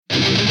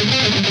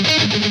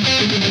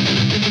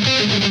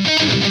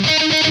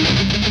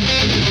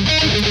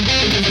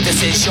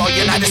sure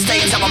United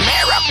States of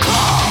America.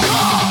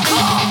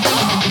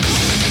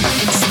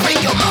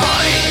 Speak your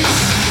mind.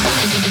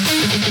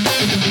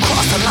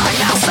 Cross the line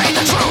now, say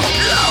the truth.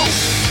 No.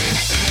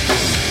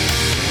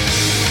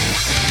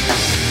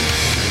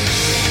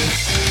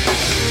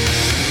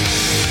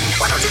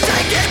 Why don't you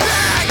take it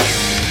back?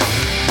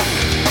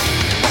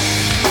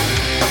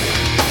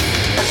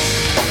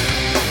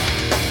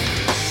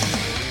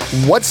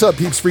 What's up,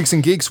 peeps, freaks,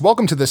 and geeks?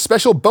 Welcome to the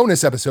special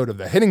bonus episode of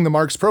the Hitting the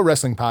Marks Pro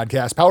Wrestling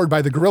Podcast, powered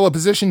by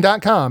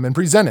thegorillaposition.com and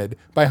presented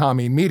by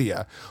Hameen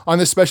Media. On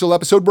this special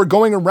episode, we're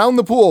going around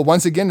the pool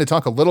once again to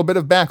talk a little bit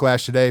of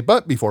Backlash today,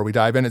 but before we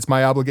dive in, it's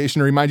my obligation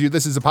to remind you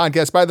this is a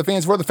podcast by the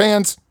fans for the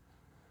fans.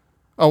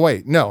 Oh,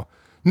 wait, no,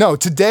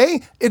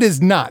 today it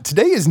is not.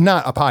 Today is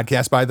not a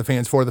podcast by the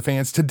fans for the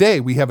fans. Today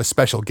we have a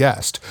special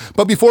guest.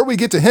 But before we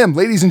get to him,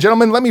 ladies and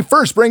gentlemen, let me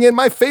first bring in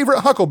my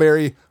favorite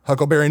Huckleberry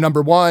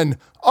number one,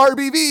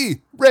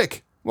 RBV.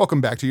 Rick,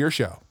 welcome back to your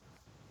show.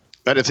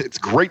 Man, it's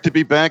great to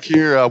be back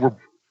here.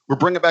 We're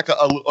bringing back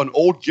an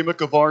old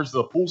gimmick of ours,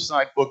 the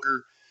poolside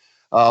booker,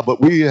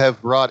 but we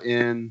have brought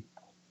in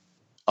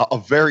a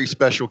very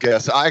special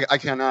guest. I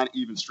cannot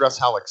even stress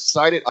how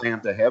excited I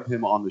am to have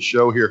him on the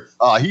show here.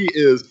 He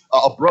is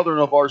a brother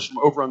of ours from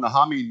over on the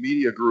Hameen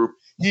Media Group.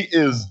 He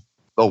is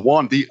the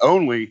one, the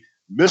only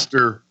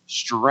Mr.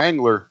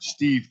 Strangler,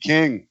 Steve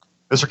King.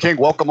 Mr. King,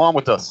 welcome on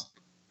with us.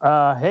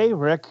 Hey,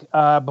 Rick.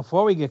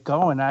 Before we get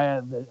going,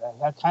 I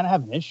kind of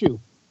have an issue.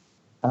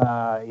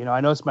 I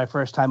know it's my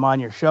first time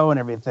on your show and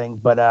everything,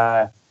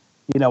 but,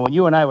 when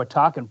you and I were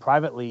talking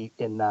privately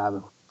in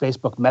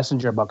Facebook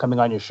Messenger about coming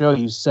on your show,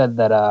 you said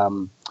that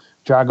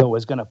Jargo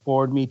was going to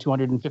forward me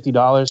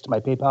 $250 to my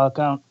PayPal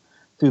account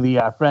through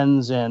the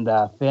friends and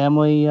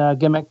family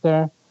gimmick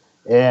there.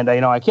 And,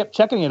 I kept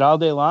checking it all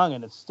day long,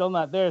 and it's still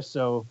not there.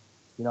 So,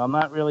 I'm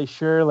not really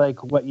sure,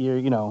 like, what you're,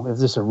 is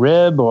this a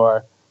rib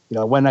or,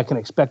 when I can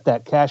expect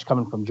that cash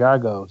coming from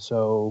Jargo.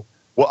 So,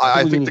 well,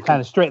 I think to kind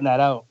of straighten that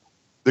out.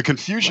 The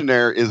confusion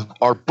there is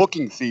our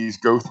booking fees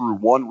go through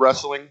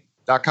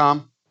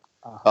onewrestling.com.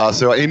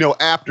 So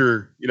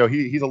after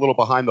he's a little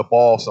behind the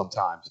ball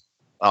sometimes.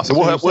 So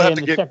we'll have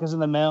to the get check is in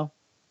the mail.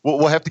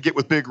 We'll have to get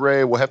with Big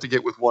Ray. We'll have to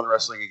get with One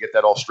Wrestling and get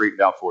that all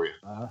straightened out for you.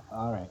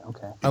 All right,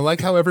 okay. I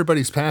like how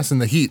everybody's passing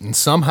the heat, and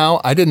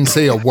somehow I didn't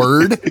say a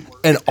word,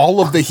 and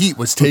all of the heat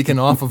was taken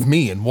off of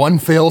me in one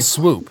fell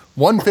swoop.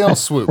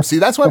 See,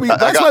 that's why we got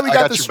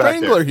the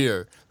Strangler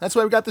here. That's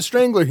why we got the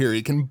Strangler here.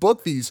 He can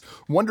book these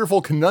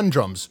wonderful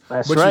conundrums,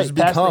 which has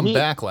become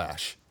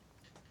Backlash.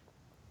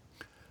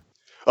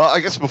 I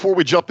guess before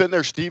we jump in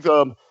there, Steve,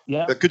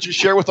 could you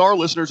share with our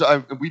listeners?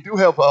 We do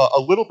have a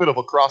little bit of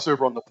a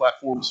crossover on the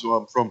platforms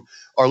from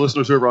our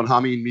listeners over on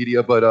Hameen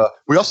Media, but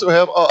we also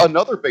have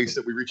another base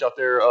that we reach out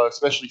there,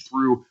 especially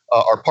through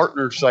our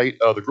partner site,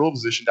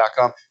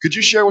 thegorillaposition.com. Could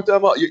you share with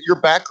them your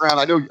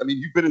background?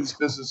 You've been in this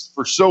business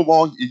for so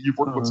long. You've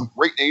worked with some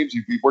great names.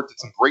 You've worked at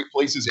some great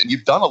places, and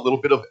you've done a little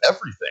bit of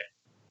everything.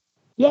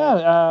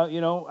 Yeah,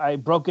 I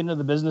broke into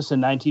the business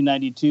in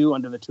 1992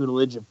 under the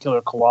tutelage of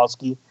Killer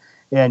Kowalski.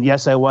 And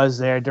yes, I was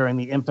there during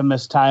the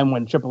infamous time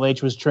when Triple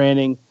H was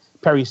training,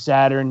 Perry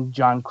Saturn,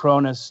 John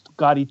Cronus,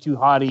 Gotti 2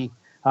 Hottie.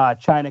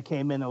 China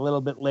came in a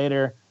little bit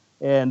later.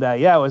 And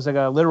it was like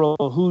a literal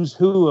who's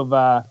who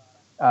of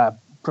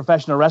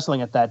professional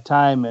wrestling at that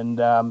time. And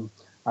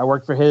I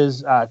worked for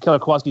his Killer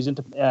Kowalski's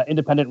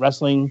independent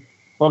wrestling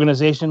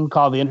organization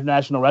called the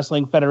International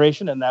Wrestling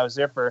Federation. And I was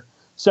there for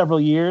several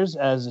years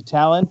as a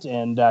talent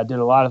and did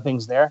a lot of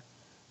things there.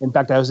 In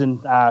fact, I was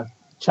in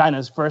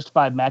China's first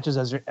 5 matches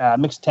as a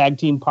mixed tag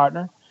team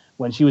partner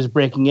when she was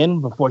breaking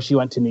in before she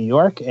went to New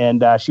York.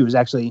 And she was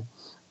actually,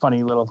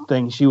 funny little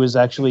thing, she was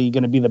actually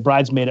going to be the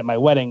bridesmaid at my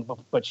wedding,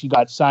 but she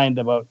got signed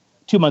about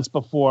 2 months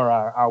before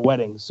our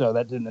wedding. So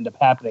that didn't end up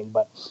happening.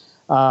 But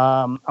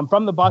I'm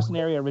from the Boston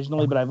area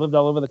originally, but I've lived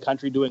all over the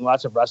country doing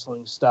lots of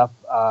wrestling stuff.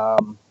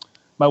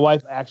 My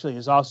wife actually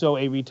is also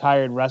a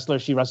retired wrestler.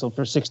 She wrestled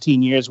for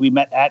 16 years. We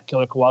met at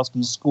Killer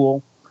Kowalski's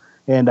school.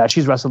 And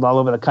she's wrestled all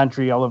over the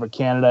country, all over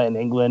Canada and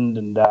England,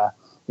 and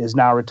is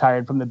now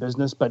retired from the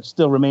business, but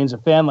still remains a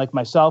fan like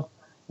myself.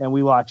 And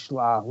we watch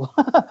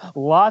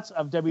lots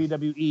of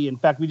WWE. In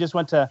fact, we just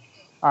went to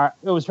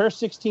it was her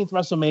 16th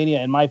WrestleMania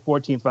and my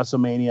 14th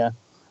WrestleMania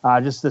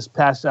just this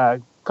past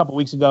couple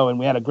weeks ago, and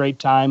we had a great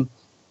time.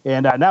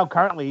 And now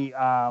currently,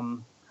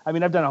 I've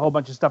done a whole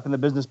bunch of stuff in the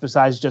business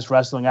besides just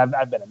wrestling.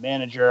 I've been a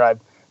manager. I've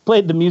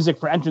played the music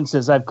for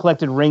entrances. I've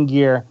collected ring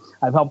gear.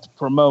 I've helped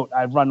promote.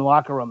 I've run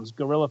locker rooms,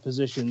 gorilla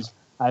positions.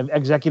 I've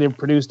executive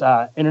produced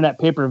internet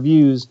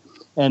pay-per-views.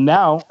 And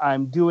now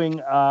I'm doing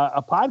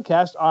a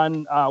podcast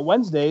on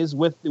Wednesdays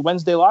with the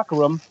Wednesday Locker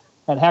Room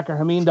at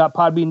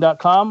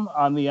hackerhameen.podbean.com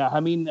on the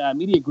Hameen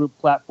Media Group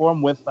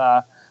platform with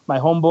my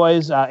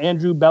homeboys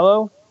Andrew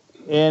Bello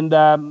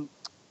and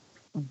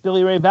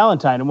Billy Ray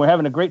Valentine, and we're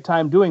having a great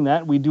time doing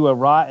that. We do a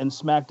Raw and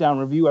SmackDown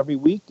review every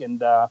week,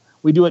 and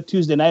we do it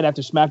Tuesday night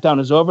after SmackDown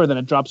is over, then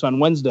it drops on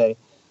Wednesday.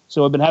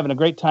 So we've been having a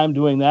great time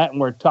doing that,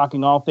 and we're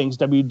talking all things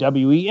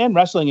WWE and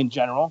wrestling in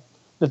general,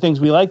 the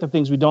things we like, the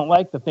things we don't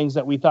like, the things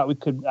that we thought we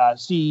could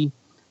see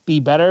be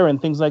better and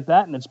things like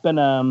that. And it's been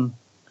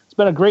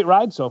a great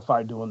ride so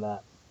far doing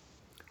that.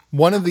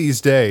 One of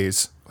these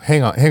days,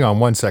 hang on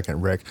 1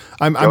 second, Rick.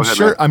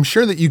 I'm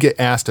sure that you get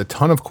asked a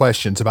ton of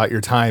questions about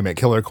your time at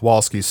Killer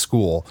Kowalski's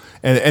school,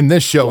 and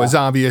this show is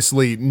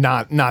obviously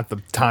not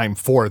the time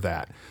for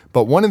that.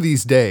 But one of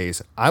these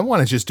days, I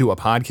want to just do a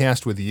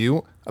podcast with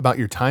you about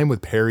your time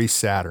with Perry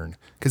Saturn,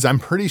 because I'm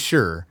pretty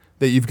sure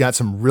that you've got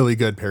some really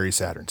good Perry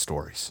Saturn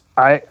stories.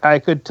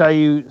 I could tell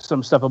you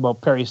some stuff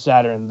about Perry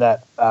Saturn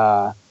that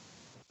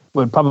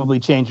would probably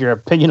change your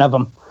opinion of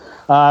him.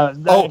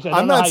 Actually,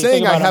 I'm not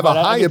saying I have a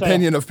high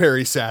opinion of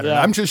Perry Saturn.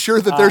 Yeah. I'm just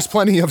sure that there's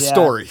plenty of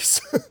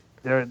stories.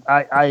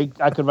 I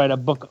could write a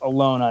book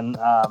alone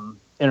on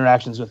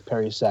interactions with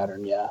Perry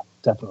Saturn. Yeah,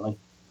 definitely.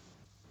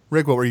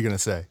 Rick, what were you going to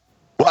say?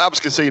 Well, I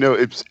was going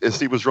to say, as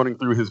Steve was running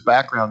through his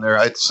background there,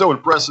 it's so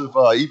impressive.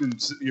 Even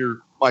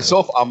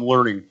myself, I'm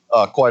learning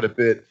quite a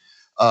bit.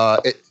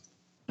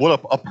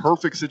 What a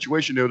perfect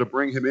situation, to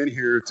bring him in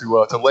here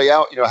to lay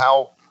out,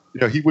 how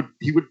he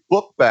would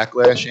book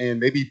Backlash and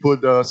maybe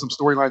put some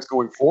storylines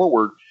going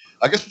forward.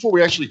 I guess before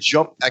we actually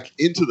jump back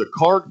into the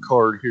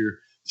card here,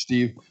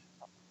 Steve,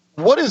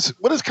 what is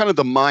kind of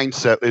the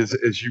mindset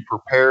as you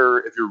prepare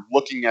if you're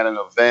looking at an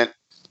event,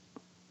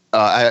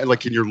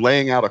 like and you're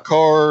laying out a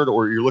card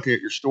or you're looking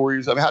at your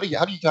stories? I mean, how do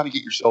you kind of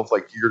get yourself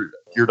like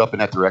geared up in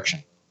that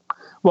direction?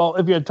 Well,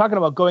 if you're talking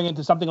about going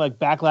into something like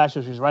Backlash,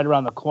 which is right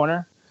around the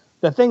corner,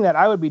 the thing that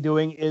I would be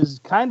doing is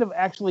kind of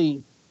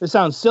actually, this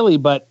sounds silly,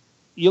 but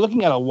you're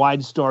looking at a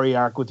wide story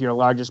arc with your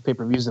largest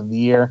pay-per-views of the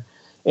year,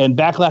 and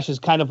Backlash is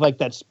kind of like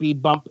that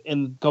speed bump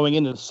in going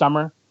into the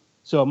summer.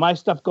 So my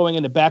stuff going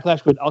into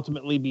Backlash would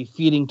ultimately be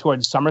feeding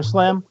towards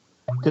SummerSlam,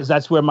 because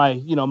that's where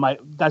my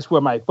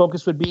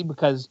focus would be,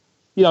 because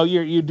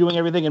you're doing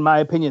everything, in my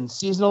opinion,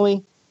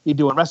 seasonally. You're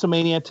doing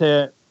WrestleMania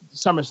to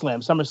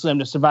SummerSlam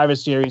to Survivor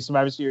Series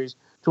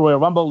to Royal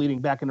Rumble, leading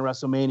back into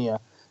WrestleMania,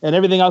 and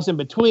everything else in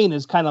between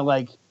is kind of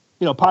like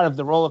part of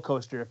the roller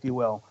coaster, if you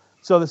will.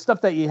 So the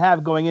stuff that you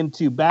have going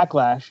into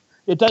Backlash,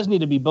 it does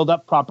need to be built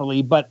up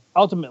properly, but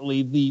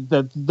ultimately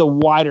the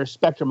wider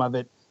spectrum of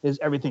it is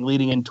everything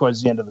leading in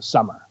towards the end of the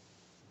summer.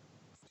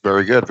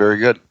 Very good, very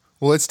good.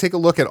 Well, let's take a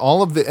look at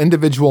all of the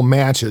individual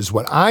matches.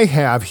 What I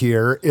have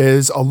here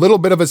is a little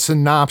bit of a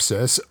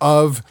synopsis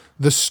of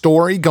the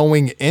story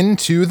going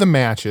into the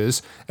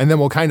matches, and then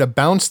we'll kind of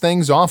bounce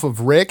things off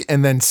of Rick,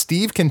 and then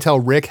Steve can tell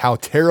Rick how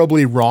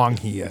terribly wrong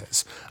he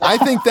is. I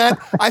think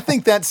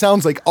that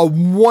sounds like a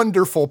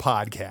wonderful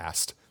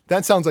podcast.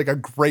 That sounds like a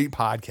great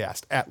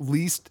podcast, at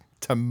least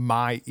to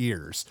my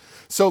ears.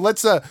 So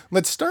let's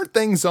start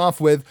things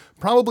off with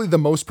probably the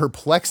most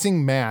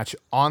perplexing match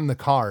on the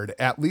card,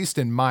 at least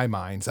in my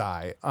mind's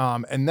eye.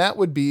 And that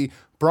would be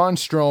Braun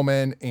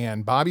Strowman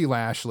and Bobby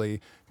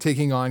Lashley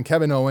taking on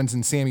Kevin Owens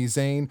and Sami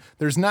Zayn.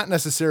 There's not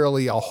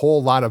necessarily a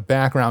whole lot of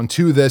background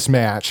to this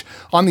match.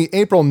 On the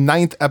April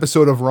 9th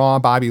episode of Raw,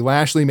 Bobby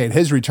Lashley made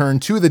his return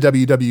to the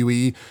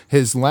WWE.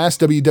 His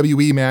last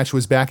WWE match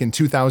was back in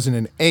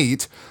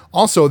 2008.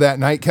 Also that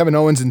night, Kevin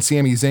Owens and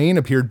Sami Zayn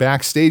appeared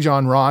backstage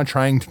on Raw,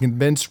 trying to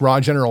convince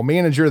Raw general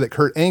manager that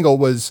Kurt Angle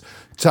was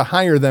to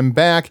hire them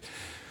back.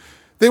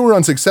 They were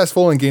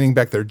unsuccessful in gaining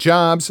back their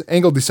jobs.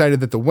 Angle decided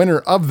that the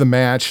winner of the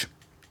match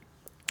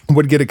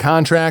would get a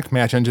contract.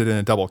 Match ended in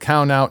a double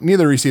countout.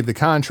 Neither received the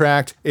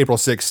contract. April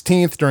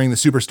 16th, during the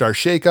Superstar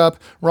Shakeup,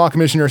 Raw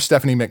Commissioner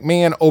Stephanie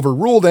McMahon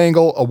overruled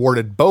Angle,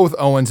 awarded both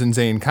Owens and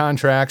Zayn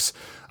contracts.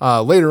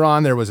 Later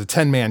on, there was a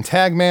 10-man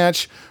tag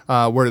match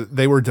where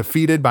they were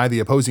defeated by the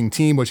opposing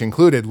team, which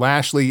included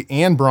Lashley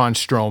and Braun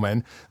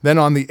Strowman. Then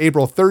on the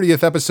April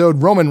 30th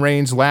episode, Roman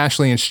Reigns,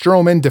 Lashley, and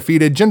Strowman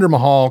defeated Jinder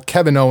Mahal,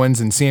 Kevin Owens,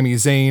 and Sami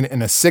Zayn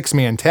in a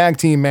 6-man tag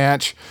team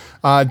match.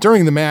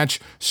 During the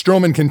match,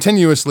 Strowman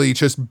continuously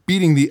just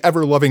beating the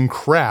ever-loving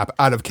crap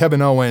out of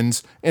Kevin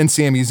Owens and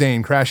Sami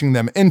Zayn, crashing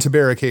them into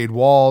barricade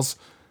walls.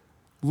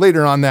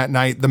 Later on that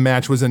night, the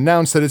match was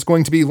announced that it's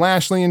going to be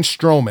Lashley and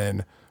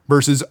Strowman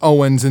versus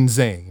Owens and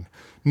Zayn.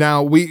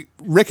 Now,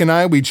 Rick and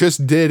I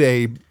just did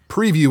a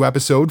preview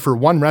episode for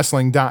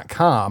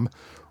OneWrestling.com.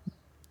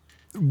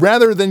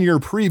 Rather than your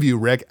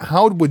preview, Rick,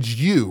 how would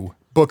you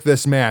book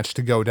this match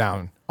to go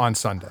down on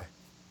Sunday?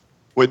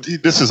 Well,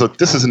 this is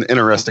an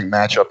interesting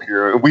matchup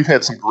here. We've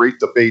had some great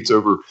debates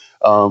over,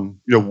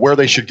 where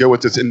they should go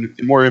with this, and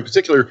more in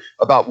particular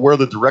about where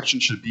the direction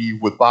should be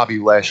with Bobby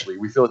Lashley.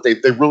 We feel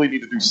that they really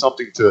need to do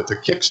something to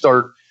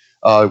kickstart,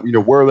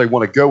 where they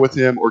want to go with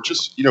him, or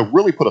just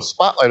really put a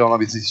spotlight on him,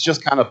 because he's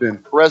just kind of been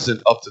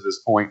present up to this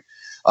point.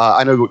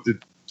 I know that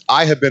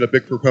I have been a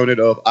big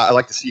proponent of. I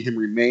like to see him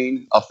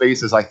remain a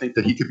face, as I think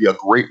that he could be a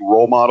great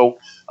role model.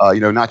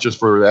 Not just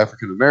for the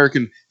African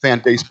American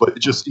fan base, but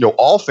just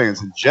all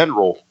fans in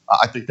general.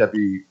 I think that'd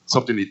be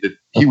something that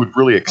he would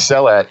really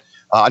excel at.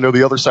 I know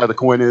the other side of the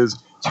coin is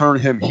turn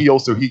him heel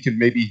so he can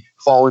maybe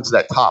fall into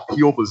that top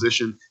heel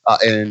position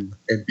and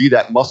be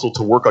that muscle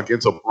to work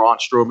against a Braun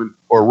Strowman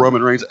or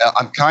Roman Reigns.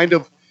 I'm kind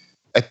of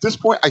at this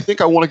point. I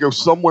think I want to go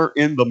somewhere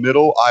in the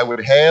middle. I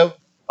would have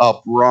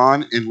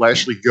Braun and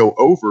Lashley go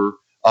over.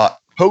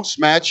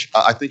 Post-match,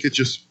 I think it's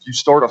just you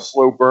start a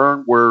slow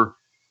burn where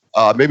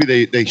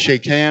Maybe they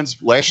shake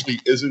hands. Lashley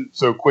isn't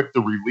so quick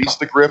to release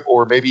the grip,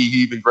 or maybe he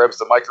even grabs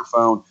the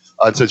microphone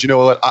and says, "You know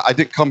what? I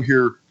didn't come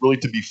here really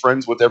to be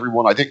friends with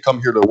everyone. I didn't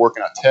come here to work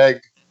in a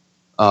tag,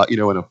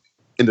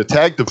 in the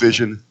tag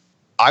division.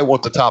 I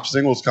want the top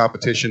singles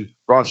competition.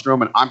 Braun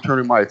Strowman, I'm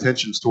turning my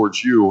attentions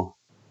towards you.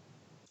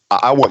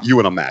 I want you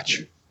in a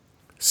match."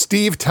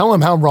 Steve, tell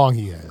him how wrong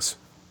he is.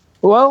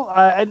 Well,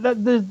 I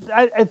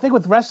think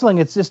with wrestling,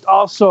 it's just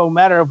also a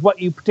matter of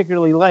what you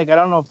particularly like. I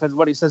don't know if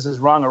what he says is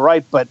wrong or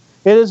right, but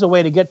it is a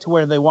way to get to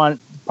where they want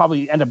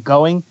probably end up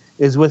going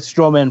is with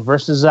Strowman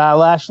versus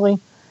Lashley.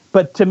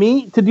 But to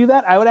me, to do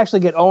that, I would actually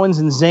get Owens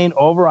and Zayn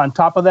over on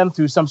top of them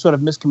through some sort of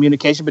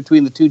miscommunication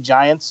between the two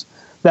giants.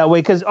 That way,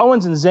 because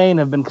Owens and Zayn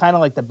have been kind of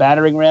like the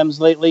battering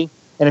rams lately.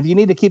 And if you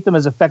need to keep them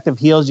as effective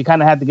heels, you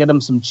kind of have to get them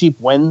some cheap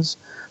wins.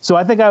 So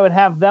I think I would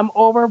have them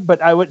over,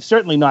 but I would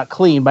certainly not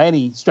clean by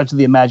any stretch of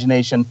the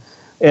imagination.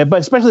 But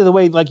especially the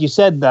way, like you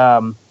said,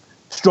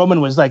 Strowman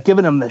was like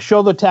giving him the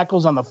shoulder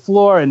tackles on the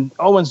floor, and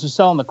Owens was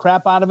selling the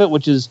crap out of it,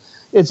 which is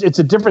it's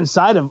a different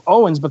side of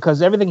Owens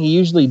because everything he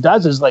usually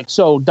does is like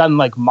so done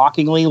like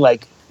mockingly,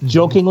 like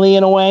jokingly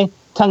in a way,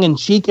 tongue in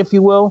cheek, if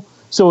you will.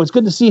 So it's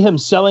good to see him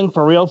selling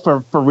for real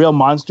for real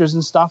monsters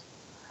and stuff.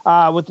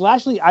 With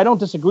Lashley, I don't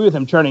disagree with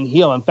him turning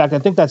heel. In fact, I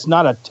think that's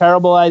not a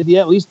terrible idea,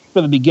 at least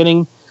for the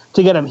beginning,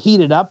 to get him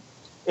heated up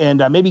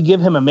and maybe give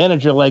him a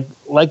manager like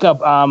a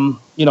Paul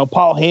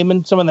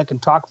Heyman, someone that can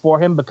talk for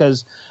him.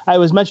 Because I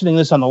was mentioning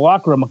this on the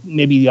Locker Room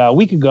maybe a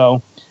week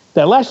ago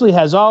that Lashley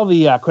has all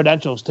the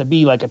credentials to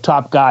be like a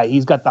top guy.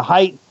 He's got the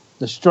height,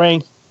 the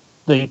strength,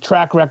 the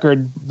track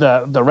record,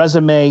 the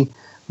resume,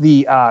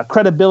 the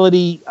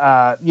credibility.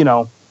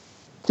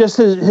 Just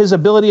his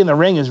ability in the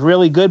ring is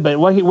really good. But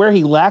where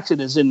he lacks it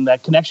is in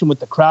that connection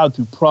with the crowd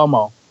through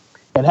promo.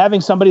 And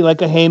having somebody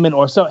like a Heyman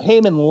or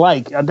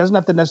Heyman-like, doesn't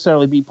have to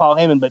necessarily be Paul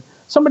Heyman, but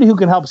somebody who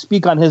can help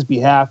speak on his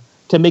behalf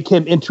to make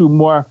him into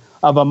more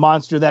of a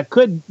monster that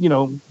could,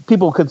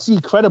 people could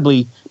see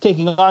credibly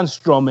taking on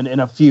Strowman in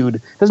a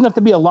feud. Doesn't have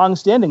to be a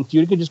long-standing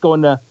feud. It could just go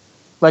into,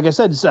 like I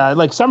said,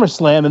 like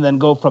SummerSlam and then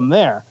go from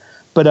there.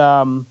 But,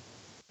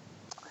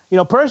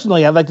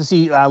 personally, I'd like to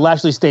see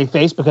Lashley stay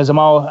face because I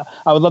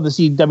would love to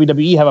see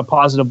WWE have a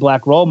positive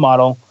black role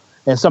model,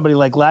 and somebody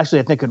like Lashley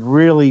I think could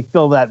really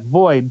fill that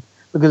void.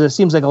 Because it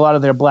seems like a lot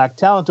of their black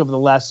talent over the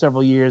last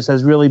several years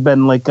has really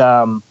been like,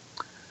 I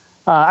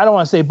don't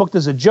want to say booked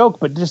as a joke,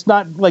 but just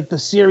not like the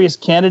serious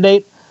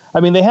candidate. I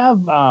mean, they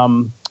have,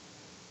 I'm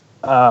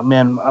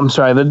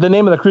sorry, the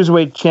name of the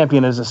cruiserweight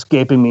champion is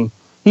escaping me.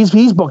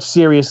 He's booked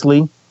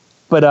seriously,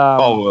 but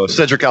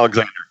Cedric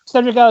Alexander.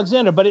 Cedric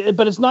Alexander, but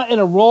it's not in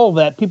a role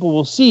that people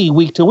will see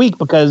week to week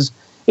because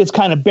it's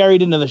kind of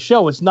buried into the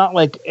show. It's not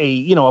like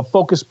a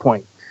focus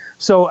point.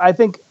 So I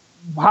think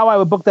how I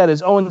would book that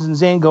is Owens and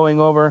Zayn going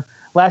over.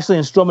 Lashley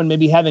and Strowman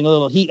maybe having a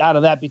little heat out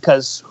of that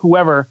because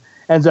whoever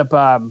ends up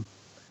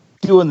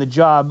doing the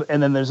job,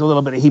 and then there's a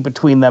little bit of heat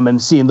between them and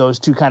seeing those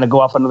two kind of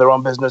go off into their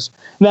own business.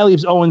 And that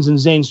leaves Owens and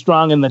Zayn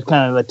strong in the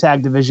kind of the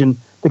tag division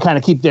to kind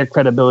of keep their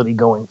credibility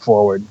going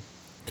forward.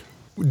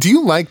 Do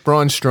you like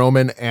Braun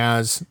Strowman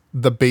as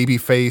the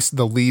babyface,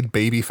 the lead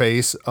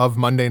babyface of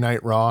Monday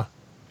Night Raw?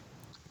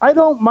 I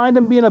don't mind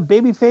him being a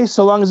babyface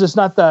so long as it's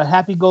not the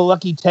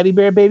happy-go-lucky teddy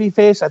bear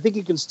babyface. I think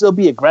he can still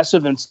be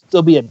aggressive and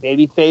still be a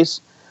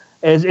babyface.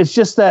 It's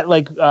just that,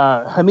 like,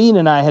 Hameen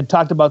and I had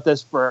talked about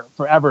this for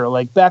forever.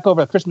 Like, back over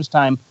at Christmas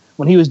time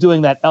when he was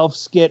doing that elf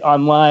skit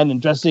online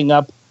and dressing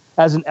up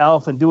as an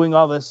elf and doing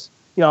all this,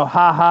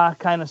 ha-ha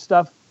kind of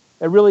stuff,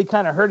 it really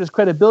kind of hurt his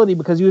credibility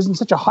because he was in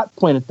such a hot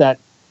point at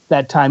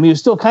that time. He was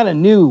still kind of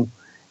new.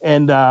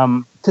 And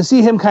to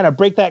see him kind of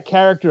break that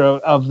character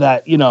of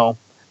that,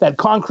 that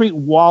concrete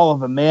wall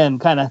of a man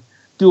kind of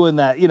doing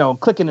that,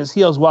 clicking his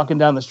heels, walking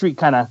down the street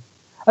kind of,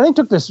 I think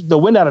took the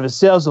wind out of his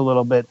sails a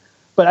little bit.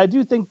 But I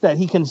do think that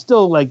he can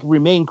still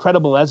remain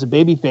credible as a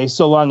babyface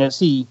so long as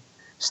he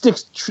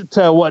sticks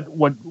to what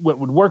would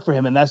work for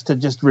him, and that's to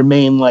just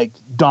remain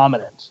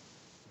dominant.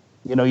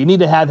 You need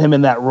to have him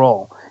in that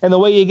role. And the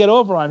way you get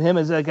over on him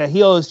is like a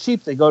heel is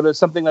cheap. They go to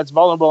something that's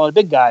vulnerable on a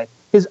big guy.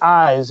 His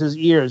eyes, his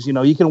ears.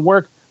 You can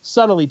work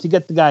subtly to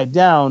get the guy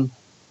down,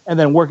 and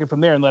then work it from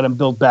there and let him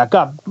build back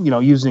up.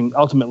 Using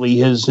ultimately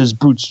his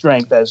brute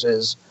strength as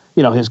his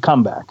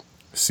comeback.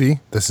 See,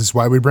 this is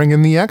why we bring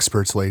in the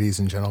experts, ladies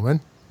and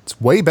gentlemen. It's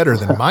way better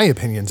than my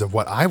opinions of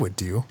what I would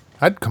do.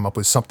 I'd come up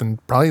with something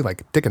probably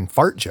like dick and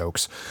fart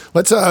jokes.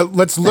 Let's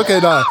look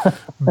at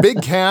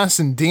Big Cass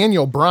and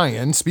Daniel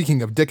Bryan.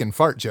 Speaking of dick and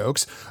fart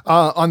jokes,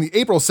 on the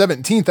April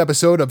 17th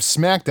episode of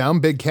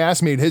SmackDown, Big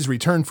Cass made his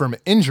return from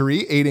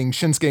injury, aiding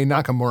Shinsuke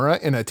Nakamura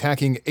in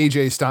attacking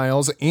AJ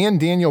Styles and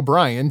Daniel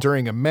Bryan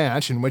during a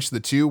match in which the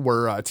two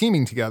were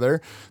teaming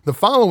together. The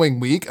following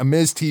week, a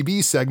Miz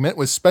TV segment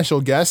with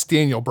special guest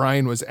Daniel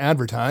Bryan was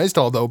advertised,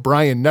 although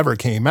Bryan never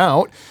came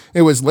out.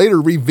 It was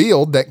later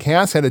revealed that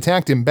Cass had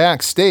attacked him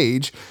backstage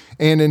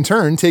and in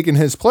turn taken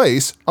his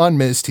place on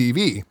Miz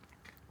TV.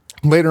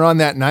 Later on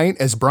that night,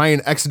 as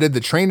Bryan exited the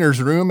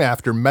trainer's room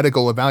after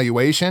medical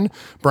evaluation,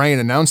 Bryan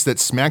announced that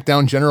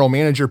SmackDown General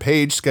Manager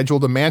Paige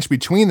scheduled a match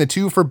between the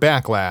two for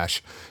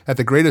Backlash. At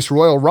the Greatest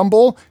Royal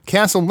Rumble,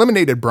 Cass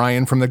eliminated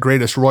Bryan from the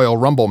Greatest Royal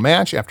Rumble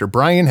match after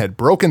Bryan had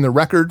broken the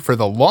record for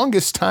the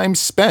longest time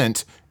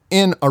spent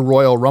in a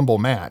Royal Rumble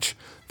match.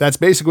 That's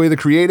basically the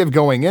creative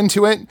going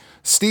into it.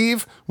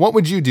 Steve, what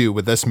would you do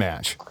with this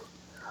match?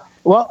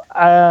 Well,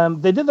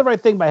 they did the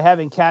right thing by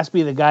having Cass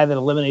be the guy that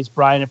eliminates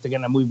Bryan if they're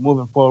going to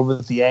moving forward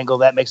with the angle.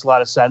 That makes a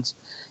lot of sense.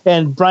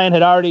 And Bryan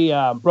had already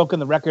broken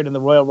the record in the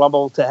Royal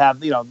Rumble to have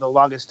the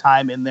longest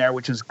time in there,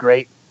 which was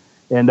great.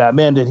 And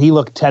man, did he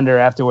look tender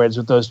afterwards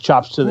with those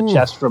chops to the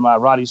chest from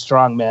Roddy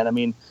Strong, man. I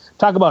mean,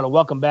 talk about a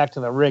welcome back to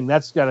the ring.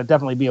 That's got to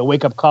definitely be a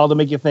wake-up call to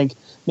make you think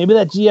maybe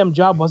that GM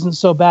job wasn't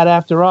so bad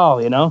after all,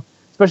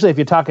 especially if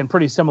you're talking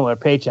pretty similar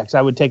paychecks.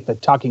 I would take the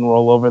talking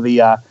role over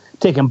the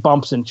taking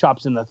bumps and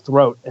chops in the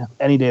throat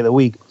any day of the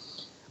week.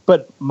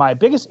 But my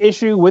biggest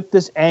issue with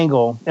this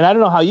angle, and I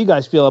don't know how you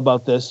guys feel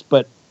about this,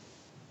 but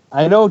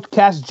I know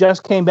Cass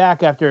just came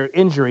back after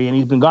injury and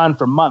he's been gone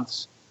for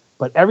months.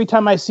 But every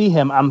time I see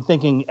him, I'm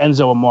thinking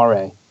Enzo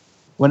Amore.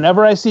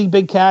 Whenever I see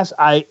Big Cass,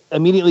 I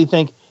immediately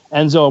think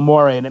Enzo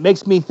Amore. And it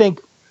makes me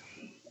think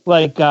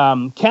like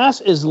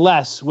Cass is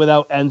less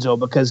without Enzo,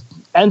 because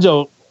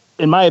Enzo,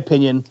 in my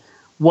opinion,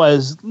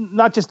 was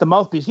not just the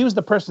mouthpiece. He was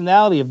the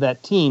personality of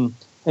that team.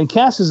 And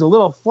Cass is a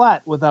little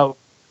flat without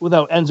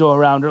Enzo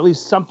around, or at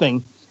least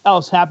something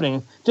else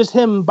happening. Just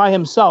him by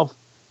himself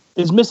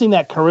is missing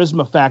that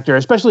charisma factor.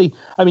 Especially,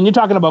 I mean, you're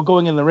talking about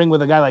going in the ring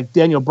with a guy like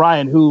Daniel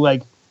Bryan, who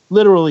like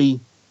literally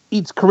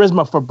eats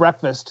charisma for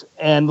breakfast.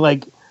 And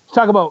like,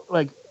 talk about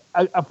like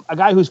a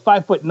guy who's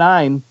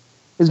 5'9"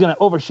 is going to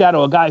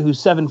overshadow a guy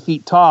who's 7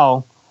 feet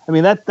tall. I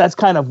mean, that's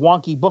kind of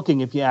wonky booking,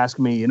 if you ask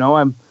me.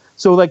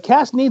 So like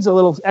Cass needs a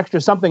little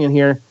extra something in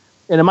here.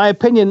 And in my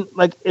opinion,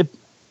 like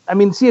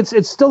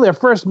it's still their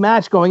first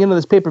match going into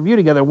this pay-per-view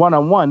together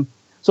one-on-one.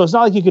 So it's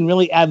not like you can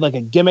really add like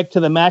a gimmick to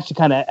the match to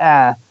kind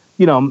of,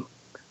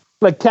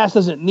 like Cass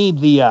doesn't need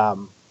the,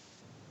 I'm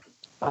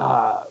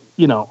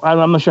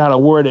not sure how to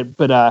word it,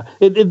 but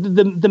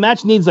the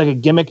match needs like a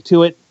gimmick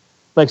to it,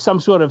 like some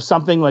sort of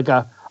something like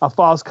a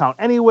false count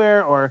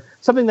anywhere or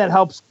something that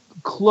helps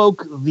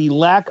cloak the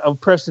lack of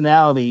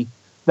personality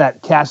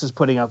that Cass is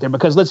putting out there.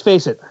 Because let's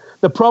face it,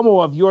 the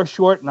promo of you're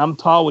short and I'm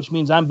tall, which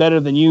means I'm better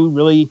than you,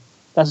 really,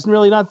 that's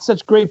really not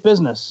such great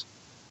business.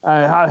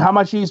 How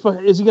much is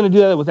he going to do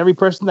that with every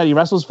person that he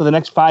wrestles for the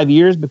next 5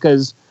 years?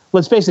 Because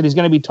let's face it, he's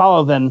going to be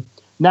taller than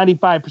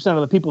 95%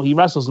 of the people he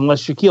wrestles,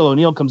 unless Shaquille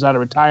O'Neal comes out of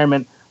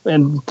retirement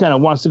and kind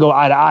of wants to go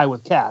eye to eye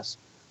with Cass.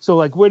 So,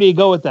 like, where do you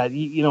go with that?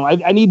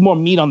 I need more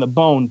meat on the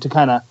bone to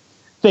kind of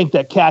think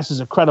that Cass is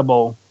a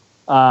credible,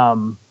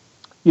 opponent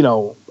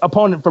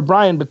for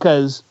Bryan.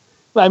 Because,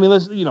 I mean,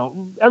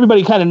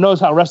 everybody kind of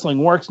knows how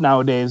wrestling works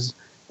nowadays.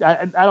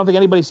 I don't think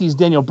anybody sees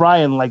Daniel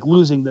Bryan like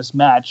losing this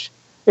match.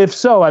 If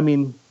so, I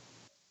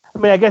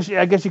guess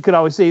you could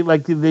always say,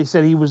 like they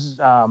said, he was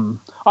on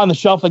the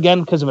shelf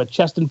again because of a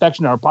chest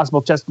infection or a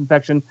possible chest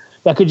infection.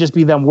 That could just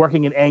be them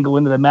working an angle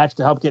into the match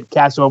to help get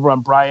Cass over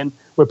on Bryan,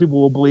 where people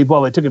will believe,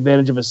 well, they took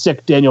advantage of a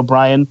sick Daniel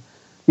Bryan,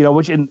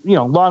 which in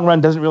long run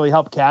doesn't really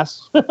help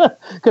Cass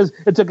because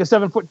it took a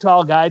 7 foot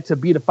tall guy to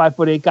beat a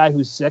 5'8" guy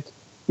who's sick.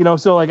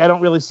 So like I don't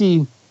really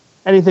see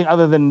anything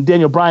other than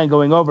Daniel Bryan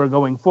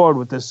going forward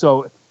with this.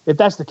 So if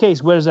that's the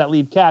case, where does that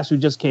leave Cass, who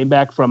just came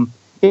back from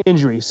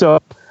injury?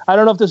 So I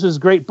don't know if this was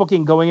great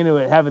booking going into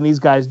it, having these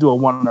guys do a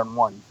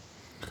one-on-one.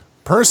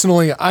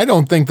 Personally, I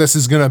don't think this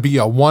is going to be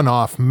a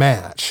one-off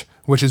match,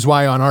 which is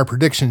why on our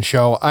prediction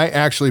show, I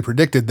actually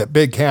predicted that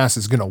Big Cass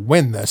is going to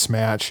win this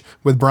match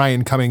with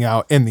Bryan coming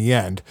out in the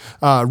end.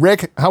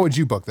 Rick, how would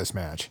you book this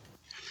match?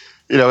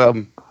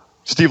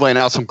 Steve laying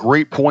out some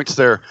great points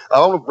there. I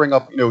want to bring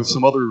up,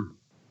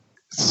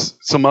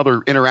 some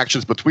other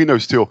interactions between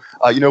those two.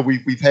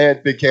 We've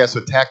had Big Cass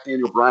attack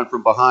Daniel Bryan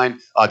from behind.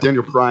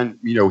 Daniel Bryan,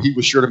 he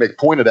was sure to make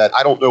point of that.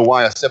 I don't know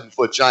why a 7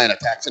 foot giant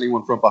attacks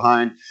anyone from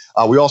behind.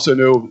 We also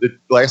know that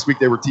last week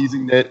they were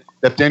teasing that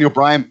Daniel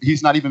Bryan, he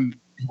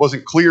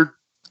wasn't cleared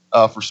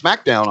for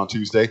SmackDown on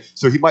Tuesday,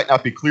 so he might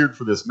not be cleared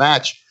for this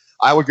match.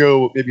 I would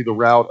go maybe the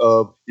route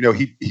of,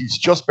 he's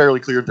just barely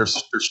cleared. They're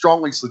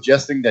strongly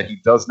suggesting that he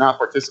does not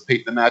participate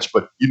in the match,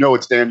 but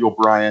it's Daniel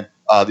Bryan,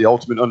 the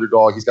ultimate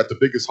underdog. He's got the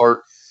biggest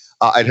heart.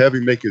 I'd have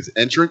him make his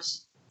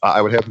entrance.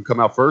 I would have him come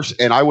out first,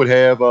 and I would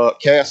have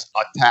Cass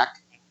attack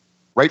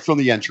right from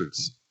the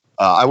entrance.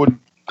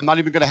 I'm not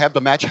even going to have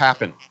the match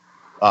happen.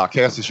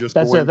 Cass is just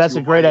that's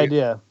a great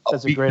idea.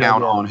 That's a great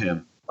down idea on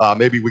him.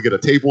 Maybe we get a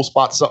table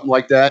spot, something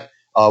like that.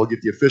 We'll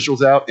get the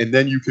officials out, and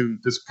then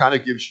this kind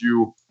of gives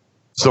you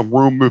some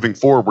room moving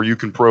forward where you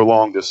can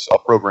prolong this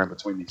program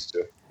between these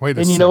two.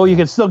 You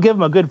can still give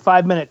him a good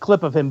 5-minute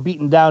clip of him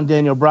beating down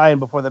Daniel Bryan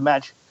before the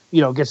match,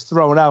 gets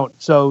thrown out,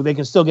 so they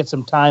can still get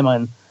some time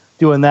on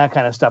doing that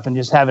kind of stuff and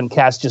just having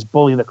Cass just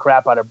bully the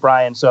crap out of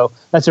Bryan. So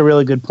that's a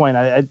really good point.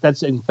 That's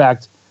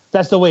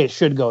the way it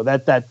should go.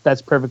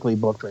 That's perfectly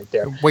booked right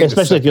there.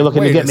 Especially if you're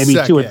looking to get maybe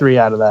 2 or 3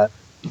 out of that.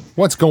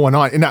 What's going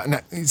on? Now,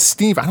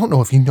 Steve, I don't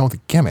know if you know the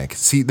gimmick.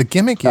 See, the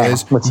gimmick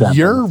is what's that?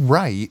 you're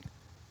right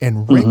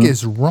and Rick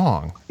is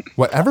wrong.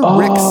 Whatever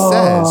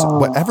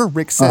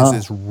Rick says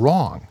is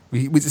wrong.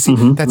 We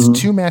see that's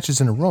 2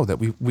 matches in a row that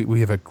we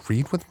have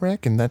agreed with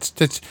Rick, and that's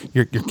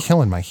you're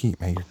killing my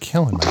heat, man. You're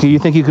killing my. Do you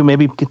think you can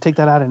maybe take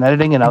that out in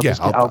editing, and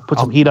I'll put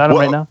some heat on it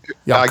right now?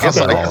 Yeah, I guess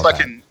I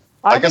can.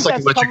 I guess I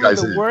can let you guys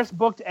That's in. the worst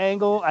booked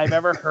angle I've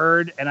ever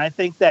heard, and I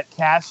think that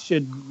Cass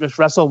should just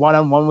wrestle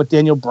one-on-one with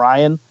Daniel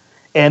Bryan,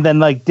 and then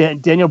like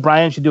Daniel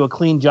Bryan should do a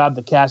clean job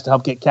to Cass to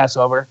help get Cass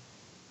over,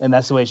 and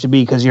that's the way it should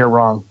be because you're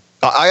wrong.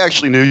 I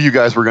actually knew you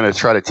guys were going to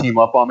try to team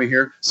up on me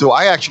here, so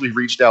I actually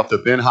reached out to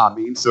Ben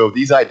Hameen. So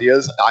these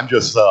ideas, I'm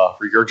just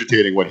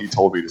regurgitating what he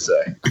told me to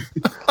say.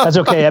 That's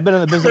okay. I've been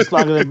in the business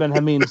longer than Ben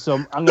Hameen, so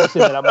I'm going to say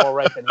that I'm more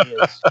right than he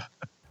is.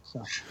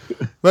 So.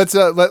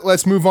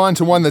 Let's move on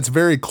to one that's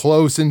very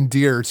close and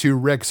dear to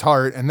Rick's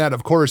heart, and that,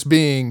 of course,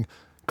 being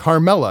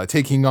Carmella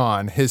taking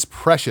on his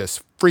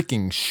precious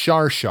freaking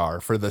Shar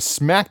for the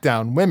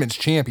SmackDown Women's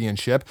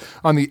Championship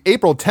on the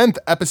April 10th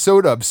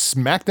episode of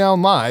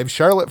SmackDown Live.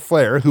 Charlotte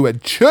Flair, who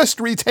had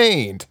just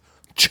retained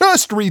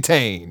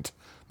the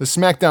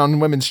SmackDown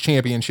Women's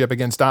Championship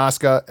against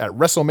Asuka at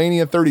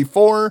WrestleMania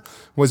 34,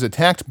 was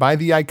attacked by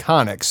the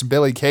Iconics,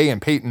 Billie Kay and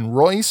Peyton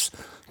Royce.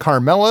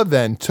 Carmella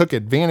then took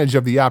advantage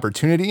of the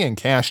opportunity and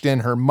cashed in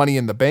her Money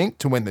in the Bank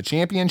to win the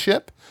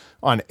championship.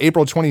 On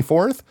April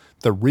 24th,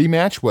 the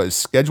rematch was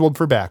scheduled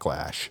for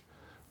Backlash.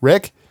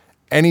 Rick,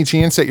 any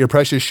chance that your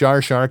precious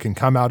Shar can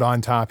come out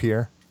on top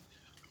here?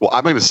 Well,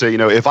 I'm going to say,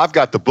 if I've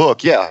got the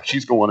book, yeah,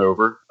 she's going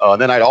over.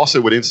 Then I also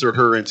would insert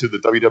her into the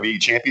WWE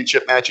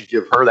Championship match and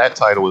give her that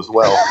title as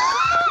well.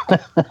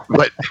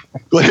 but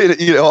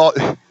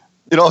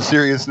in all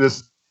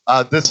seriousness,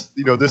 this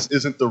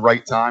isn't the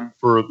right time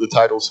for the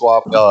title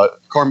swap.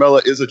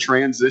 Carmella is a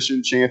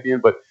transition champion,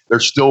 but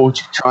they're still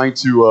trying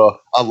to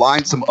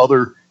align some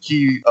other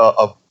key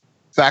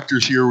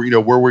factors here.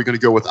 Where we're going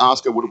to go with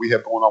Asuka. What do we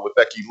have going on with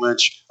Becky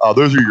Lynch?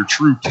 Those are your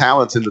true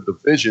talents in the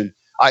division.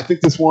 I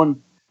think this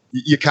one,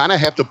 you kind of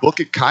have to book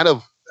it kind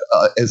of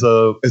as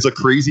a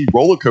crazy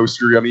roller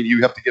coaster. I mean,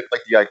 you have to get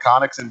like the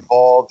Iconics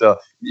involved.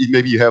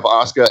 Maybe you have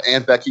Asuka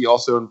and Becky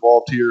also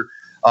involved here.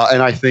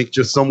 And I think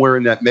just somewhere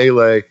in that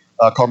melee,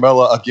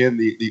 Carmella, again,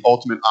 the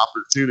ultimate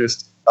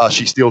opportunist,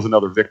 she steals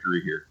another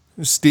victory here.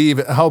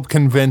 Steve, help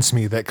convince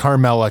me that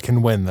Carmella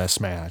can win this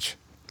match.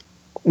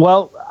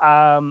 Well,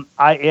 I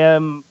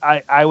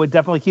would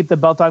definitely keep the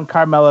belt on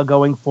Carmella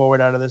going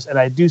forward out of this, and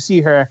I do see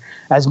her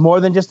as more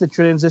than just a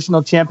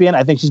transitional champion.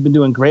 I think she's been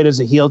doing great as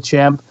a heel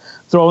champ,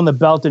 throwing the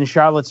belt in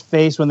Charlotte's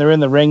face when they're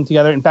in the ring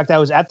together. In fact, I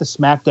was at the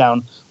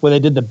SmackDown where they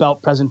did the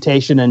belt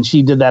presentation, and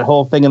she did that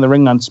whole thing in the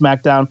ring on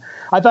SmackDown.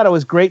 I thought it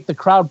was great. The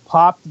crowd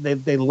popped.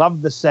 They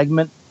loved the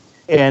segment,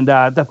 and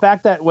the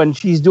fact that when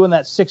she's doing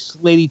that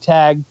 6-lady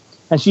tag,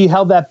 and she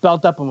held that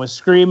belt up and was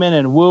screaming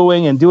and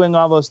wooing and doing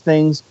all those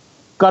things,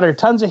 got her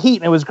tons of heat,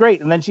 and it was great.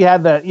 And then she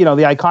had the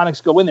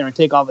Iconics go in there and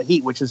take all the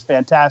heat, which is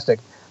fantastic.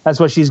 That's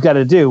what she's got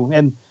to do.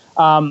 And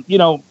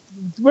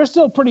we're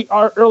still pretty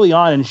early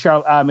on in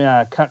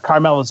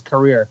Carmella's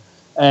career,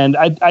 and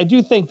I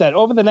do think that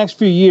over the next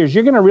few years,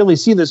 you're going to really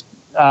see this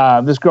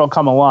girl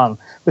come along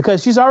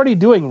because she's already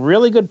doing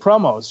really good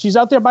promos. She's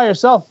out there by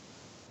herself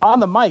on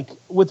the mic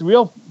with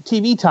real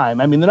TV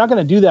time. I mean, they're not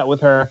going to do that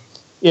with her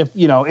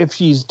if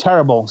she's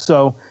terrible.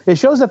 So it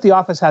shows that the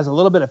office has a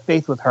little bit of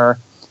faith with her.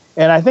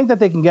 And I think that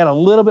they can get a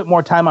little bit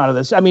more time out of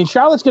this. I mean,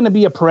 Charlotte's going to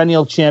be a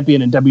perennial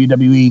champion in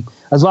WWE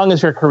as long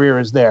as her career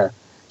is there.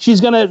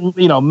 She's going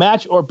to,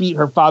 match or beat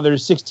her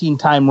father's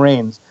 16-time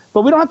reigns.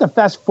 But we don't have to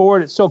fast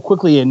forward it so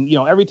quickly. And,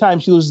 every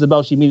time she loses the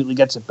belt, she immediately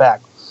gets it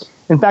back.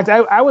 In fact,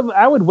 I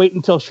would wait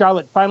until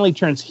Charlotte finally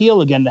turns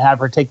heel again to have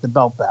her take the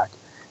belt back.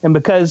 And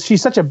because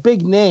she's such a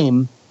big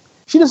name,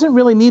 she doesn't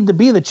really need to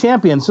be the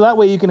champion. So that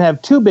way you can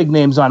have 2 big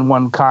names on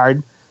one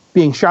card,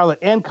 being Charlotte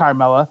and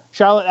Carmella,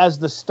 Charlotte as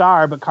the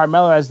star, but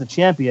Carmella as the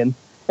champion,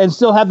 and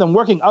still have them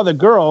working other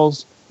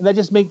girls, and that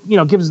just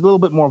gives a little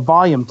bit more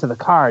volume to the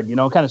card,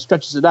 kind of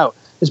stretches it out.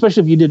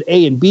 Especially if you did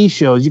A and B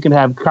shows, you can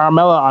have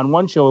Carmella on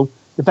one show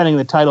defending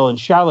the title and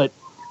Charlotte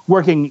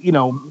working,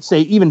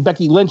 say even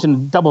Becky Lynch in a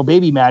double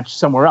baby match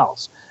somewhere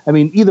else. I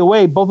mean, either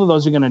way, both of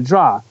those are going to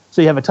draw.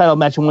 So you have a title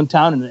match in one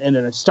town and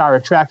a star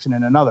attraction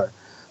in another.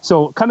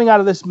 So coming out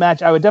of this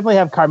match, I would definitely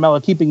have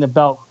Carmella keeping the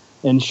belt.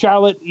 And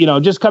Charlotte,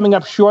 just coming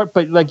up short,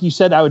 but like you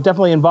said, I would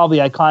definitely involve the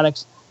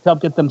Iconics to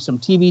help get them some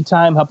TV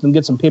time, help them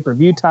get some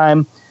pay-per-view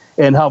time,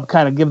 and help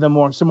kind of give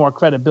them some more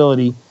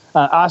credibility.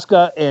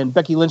 Asuka and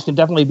Becky Lynch can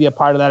definitely be a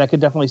part of that. I could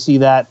definitely see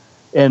that.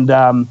 And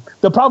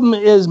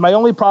my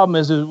only problem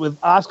is with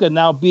Asuka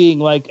now being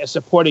like a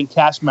supporting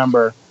cast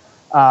member,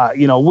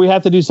 we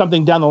have to do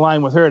something down the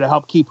line with her to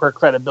help keep her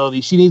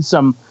credibility. She needs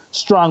some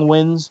strong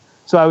wins.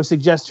 So I would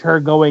suggest her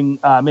going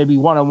maybe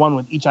one-on-one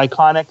with each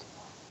Iconic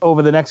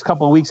over the next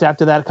couple of weeks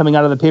after that, coming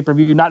out of the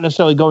pay-per-view, not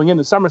necessarily going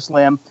into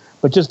SummerSlam,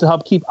 but just to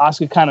help keep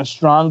Asuka kind of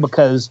strong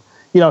because,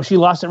 she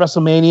lost at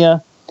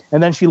WrestleMania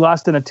and then she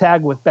lost in a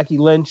tag with Becky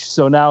Lynch.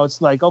 So now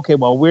it's like, okay,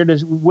 well, where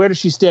does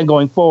she stand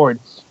going forward?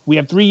 we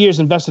have 3 years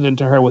invested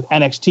into her with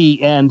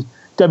NXT and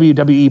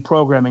WWE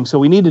programming. So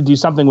we need to do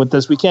something with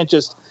this. We can't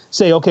just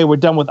say, okay, we're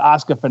done with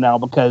Asuka for now,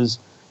 because,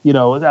 you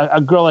know,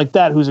 a girl like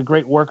that who's a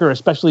great worker,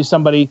 especially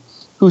somebody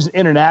who's an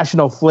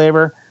international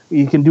flavor,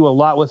 you can do a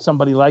lot with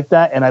somebody like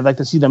that. And I'd like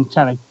to see them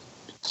kind of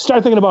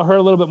start thinking about her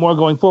a little bit more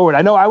going forward.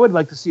 I know I would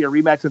like to see a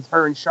rematch with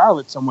her and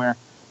Charlotte somewhere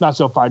not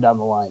so far down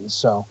the line.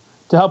 So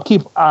to help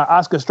keep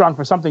Asuka strong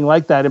for something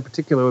like that in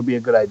particular would be a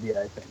good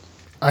idea, I think.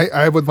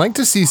 I would like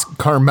to see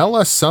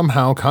Carmella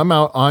somehow come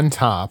out on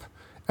top,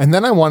 and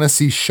then I want to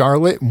see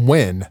Charlotte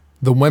win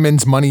the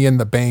women's Money in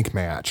the Bank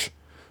match.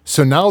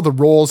 So now the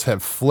roles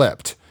have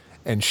flipped,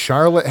 and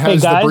Charlotte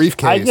has the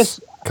briefcase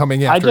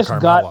coming after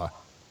Carmella.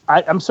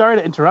 I'm sorry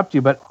to interrupt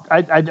you, but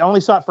I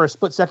only saw it for a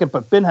split second,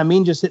 but Ben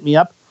Hameen just hit me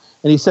up,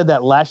 and he said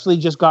that Lashley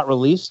just got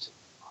released.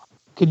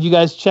 Could you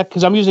guys check?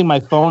 Because I'm using my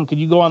phone. Could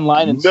you go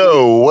online and No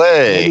see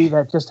way. maybe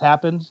that just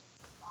happened?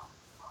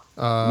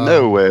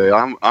 No way.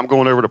 I'm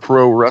going over to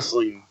Pro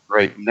Wrestling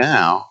right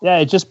now. Yeah,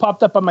 it just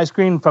popped up on my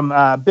screen from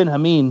Ben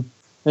Hameen.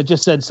 It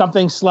just said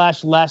something /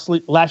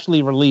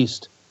 Lashley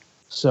released.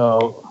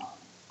 So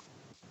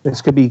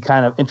this could be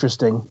kind of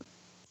interesting.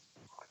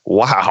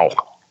 Wow.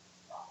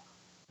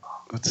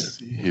 Let's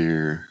see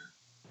here.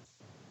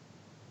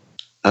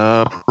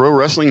 Pro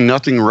Wrestling,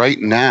 nothing right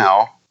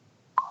now.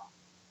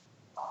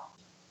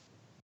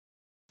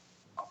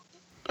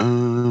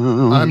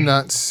 I'm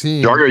not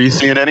seeing. Dark, are you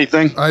seeing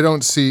anything? I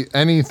don't see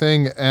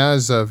anything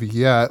as of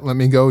yet. Let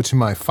me go to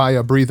my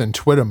fire-breathing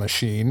Twitter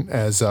machine,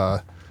 as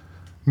Mr.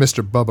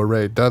 Bubba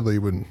Ray Dudley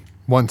would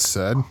once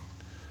said.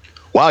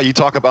 Wow, you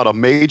talk about a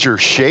major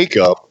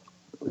shakeup.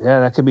 Yeah,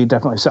 that could be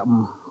definitely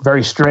something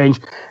very strange.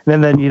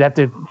 And then you'd have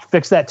to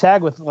fix that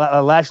tag with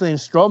Lashley and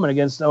Strowman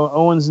against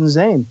Owens and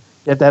Zayn.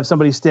 You have to have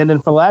somebody stand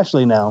in for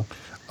Lashley now.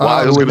 Wow,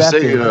 I was going to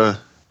say,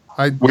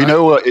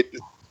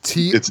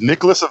 it's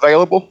Nicholas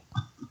available?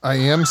 I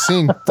am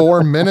seeing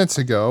 4 minutes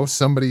ago,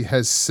 somebody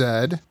has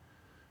said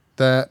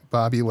that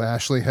Bobby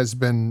Lashley has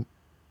been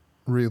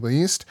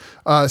released.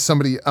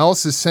 Somebody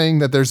else is saying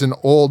that there's an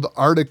old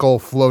article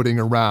floating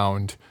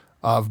around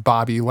of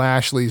Bobby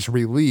Lashley's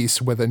release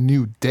with a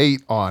new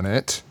date on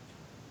it.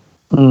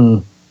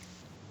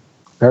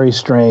 Very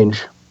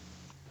strange.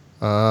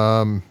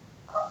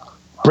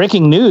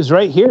 Breaking news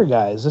right here,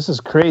 guys. This is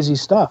crazy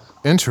stuff.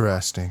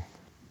 Interesting.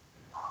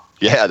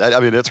 Yeah,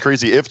 that's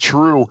crazy. If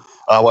true,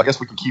 well, I guess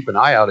we can keep an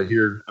eye out of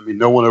here. I mean,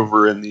 no one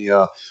over in the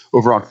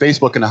over on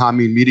Facebook in the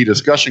Hameen Media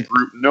discussion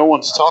group, no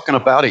one's talking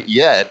about it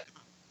yet.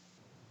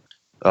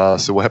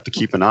 So we'll have to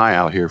keep an eye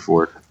out here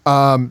for it.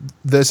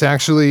 This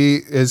actually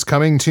is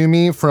coming to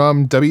me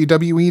from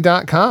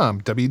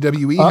WWE.com.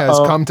 WWE has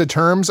come to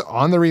terms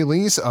on the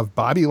release of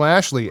Bobby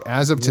Lashley.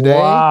 As of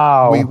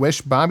today, we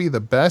wish Bobby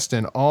the best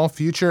in all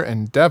future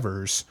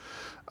endeavors.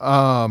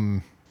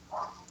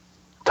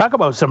 Talk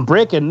about some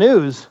breaking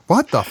news.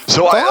 What the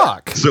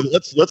fuck? So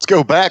let's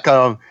go back.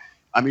 I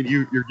mean,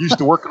 you're used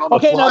to working on the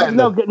fly.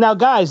 Now,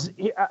 guys,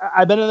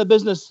 I've been in the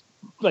business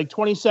like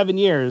 27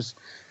 years.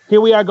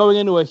 Here we are going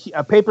into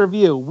a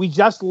pay-per-view. We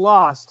just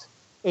lost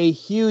a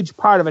huge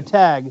part of a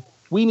tag.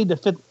 We need to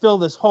fill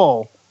this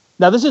hole.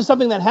 Now, this is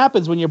something that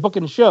happens when you're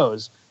booking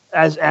shows.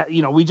 As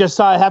you know, we just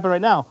saw it happen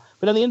right now.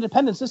 But on the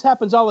independents, this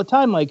happens all the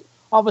time. Like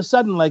all of a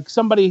sudden, like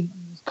somebody's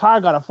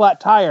car got a flat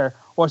tire,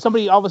 or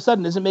somebody all of a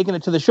sudden isn't making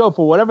it to the show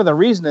for whatever the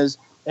reason is,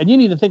 and you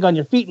need to think on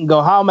your feet and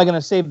go, how am I going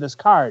to save this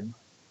card?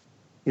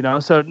 You know,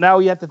 so now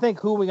you have to think,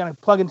 who are we going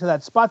to plug into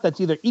that spot that's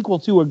either equal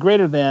to or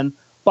greater than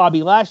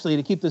Bobby Lashley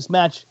to keep this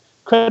match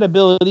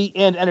credibility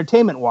and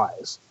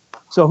entertainment-wise?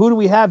 So who do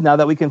we have now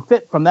that we can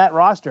fit from that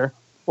roster,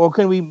 or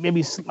can we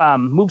maybe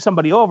move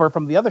somebody over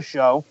from the other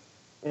show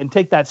and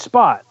take that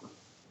spot?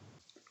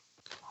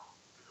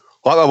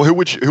 Well, who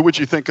would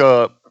you think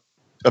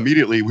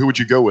immediately? Who would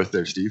you go with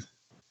there, Steve?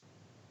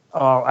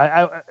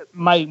 Oh,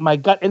 my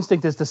gut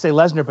instinct is to say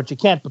Lesnar, but you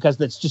can't because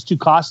that's just too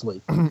costly.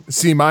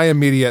 See, my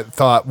immediate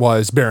thought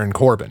was Baron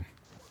Corbin.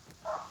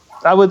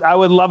 I would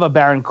love a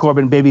Baron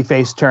Corbin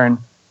babyface turn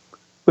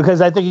because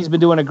I think he's been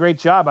doing a great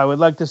job. I would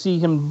like to see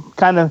him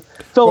kind of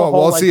fill a hole.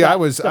 Well, like see, that,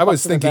 I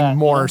was thinking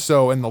more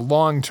so in the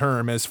long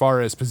term as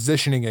far as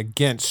positioning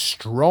against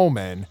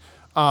Strowman.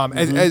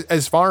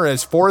 As far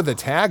as for the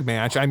tag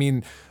match, I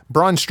mean,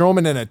 Braun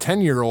Strowman and a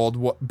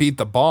 10-year-old beat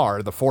the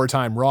Bar, the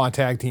 4-time Raw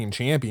Tag Team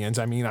Champions.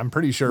 I mean, I'm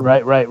pretty sure.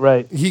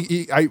 Right.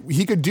 He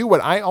could do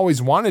what I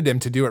always wanted him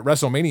to do at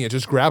WrestleMania: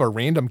 just grab a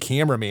random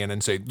cameraman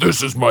and say,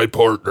 "This is my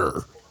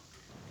partner."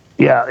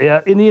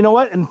 Yeah, and you know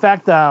what? In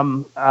fact,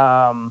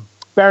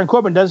 Baron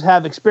Corbin does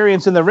have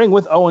experience in the ring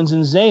with Owens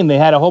and Zayn. They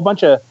had a whole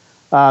bunch of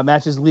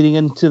matches leading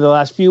into the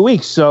last few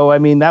weeks. So, I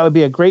mean, that would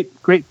be a great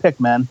pick,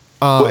 man.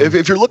 Well,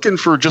 if you're looking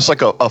for just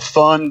like a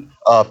fun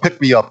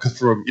pick-me-up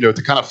from,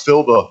 to kind of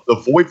fill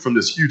the void from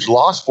this huge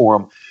loss for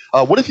him,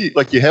 what if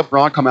you have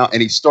Braun come out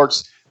and he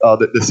starts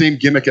the same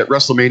gimmick at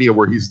WrestleMania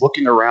where he's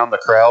looking around the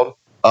crowd,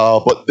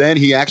 but then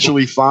he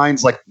actually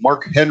finds like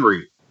Mark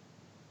Henry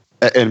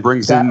and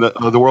brings in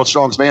the World's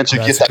Strongest Man to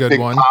get that big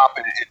one. pop.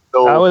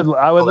 I would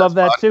love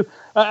that too.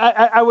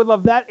 I would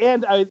love that,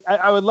 and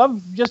I would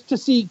love just to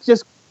see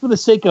for the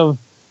sake of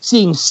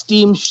seeing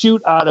steam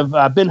shoot out of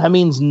Ben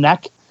Hameen's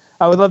neck,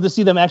 I would love to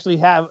see them actually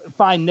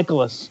find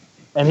Nicholas,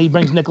 and he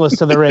brings Nicholas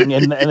to the ring,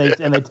 and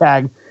they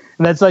tag,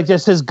 and that's like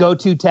just his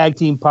go-to tag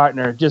team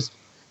partner, just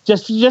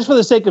for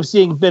the sake of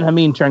seeing Ben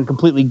Hameen turn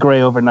completely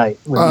gray overnight.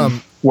 Would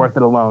be worth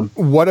it alone.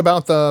 What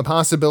about the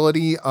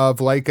possibility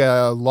of like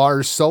a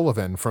Lars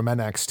Sullivan from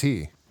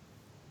NXT?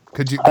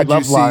 Could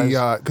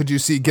you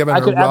see giving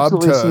a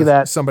rub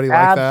to somebody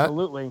like that?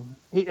 Absolutely.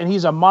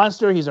 He's a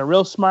monster. He's a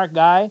real smart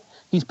guy.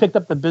 He's picked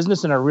up the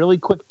business in a really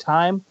quick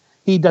time.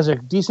 He does a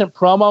decent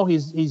promo.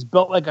 He's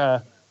built like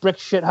a brick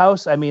shit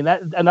house. I mean,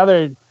 that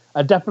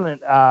a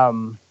definite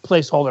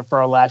placeholder for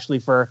a Lashley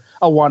for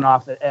a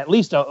one-off, at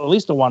least a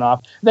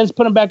one-off. Then just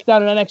put him back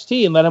down in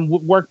NXT and let him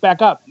work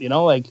back up. You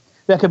know, like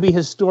that could be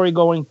his story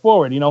going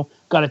forward. You know,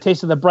 got a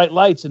taste of the bright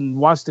lights and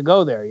wants to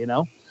go there. You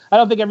know, I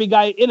don't think every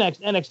guy in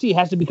NXT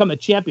has to become a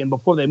champion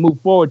before they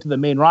move forward to the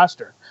main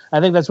roster. I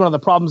think that's one of the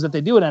problems that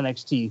they do in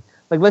NXT.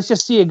 Like, let's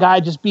just see a guy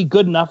just be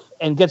good enough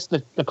and gets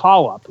the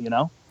call up. You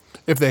know.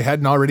 If they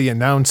hadn't already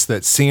announced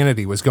that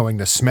Sanity was going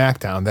to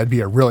SmackDown, that'd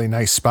be a really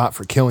nice spot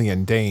for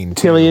Killian Dane.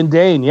 Killian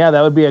Dane, yeah,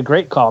 that would be a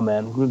great call,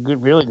 man.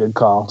 Good, really good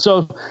call.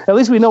 So at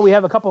least we know we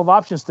have a couple of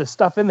options to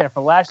stuff in there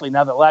for Lashley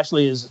now that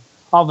Lashley is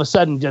all of a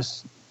sudden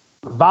just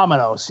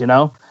vominos, you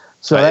know?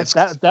 So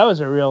that was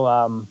a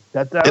real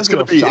it's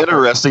going to be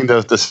interesting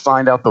to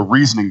find out the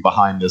reasoning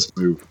behind this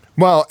move.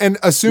 Well, and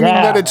assuming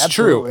that it's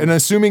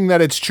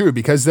true,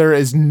 because there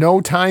is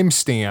no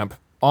timestamp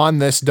on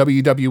this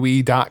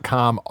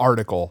WWE.com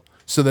article.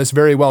 So this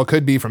very well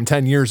could be from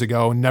 10 years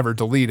ago, never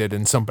deleted,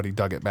 and somebody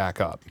dug it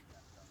back up.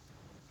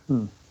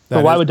 So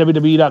why would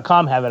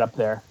WWE.com have it up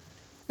there?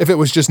 If it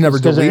was just never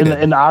deleted.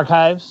 In the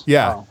archives?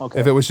 Yeah, okay.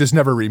 If it was just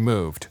never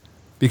removed.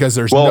 Because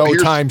there's no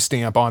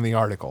timestamp on the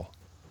article.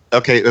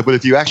 Okay, but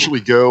if you actually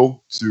go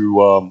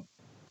to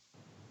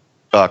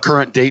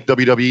current date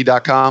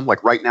WWE.com,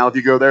 like right now if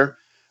you go there,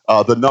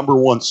 the number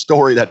one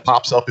story that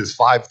pops up is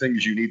 5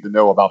 things you need to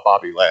know about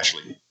Bobby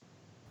Lashley.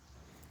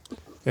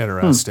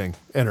 Interesting.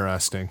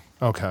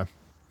 Okay.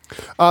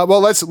 Well,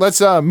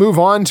 let's move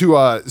on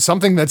to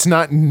something that's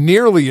not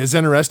nearly as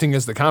interesting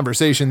as the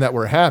conversation that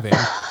we're having.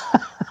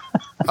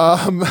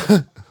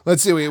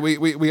 Let's see.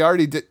 We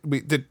already did.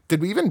 Did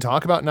we even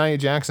talk about Nia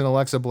Jax and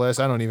Alexa Bliss?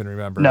 I don't even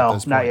remember. No,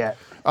 not yet.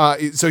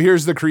 So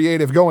here's the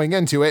creative going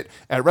into it.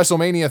 At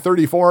WrestleMania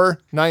 34,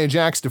 Nia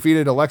Jax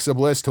defeated Alexa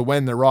Bliss to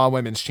win the Raw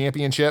Women's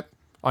Championship.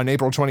 On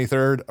April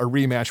 23rd, a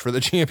rematch for the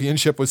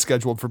championship was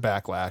scheduled for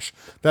Backlash.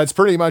 That's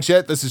pretty much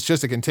it. This is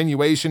just a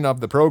continuation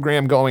of the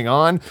program going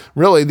on.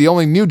 Really, the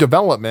only new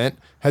development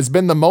has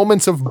been the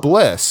moments of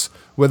bliss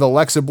with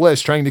Alexa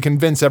Bliss trying to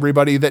convince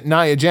everybody that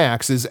Nia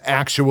Jax is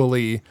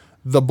actually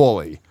the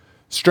bully.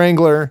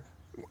 Strangler,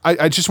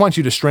 I just want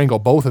you to strangle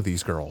both of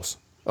these girls.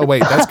 Oh,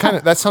 wait,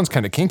 that sounds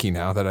kind of kinky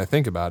now that I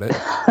think about it.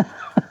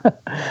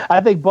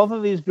 I think both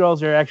of these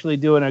girls are actually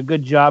doing a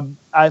good job.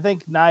 I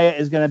think Nia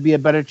is going to be a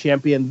better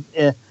champion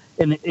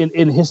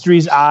in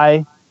history's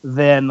eye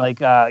than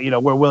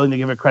we're willing to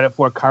give her credit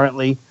for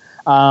currently.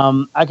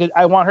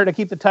 I want her to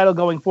keep the title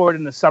going forward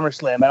in the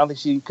SummerSlam. I don't think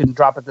she can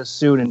drop it this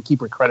soon and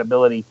keep her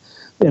credibility.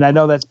 And I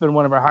know that's been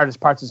one of her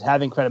hardest parts is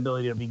having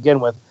credibility to begin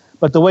with.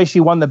 But the way she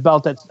won the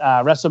belt at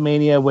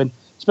WrestleMania, when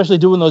especially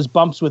doing those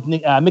bumps with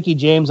Mickie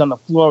James on the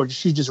floor,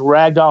 she just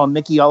ragdoll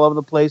Mickie all over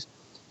the place.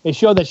 It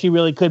showed that she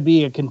really could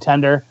be a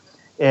contender.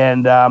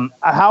 And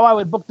how I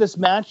would book this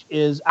match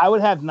is I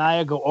would have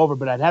Nia go over,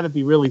 but I'd have it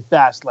be really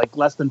fast, like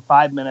less than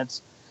 5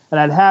 minutes. And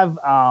I'd have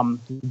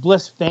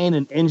Bliss feign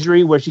an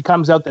injury where she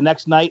comes out the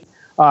next night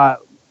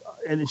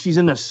and she's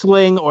in a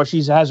sling or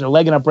she has her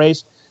leg in a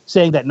brace,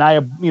 saying that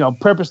Nia,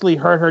 purposely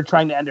hurt her,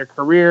 trying to end her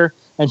career.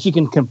 And she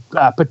can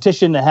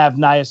petition to have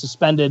Nia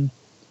suspended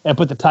and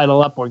put the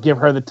title up or give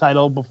her the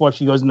title before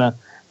she goes into,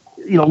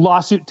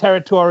 lawsuit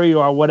territory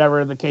or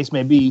whatever the case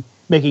may be.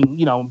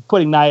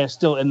 Putting Nia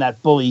still in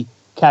that bully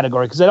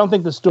category, because I don't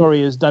think the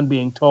story is done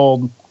being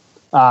told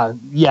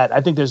yet.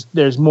 I think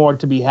there's more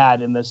to be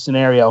had in this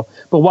scenario.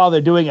 But while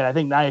they're doing it, I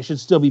think Nia should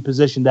still be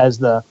positioned as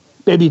the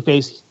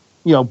babyface,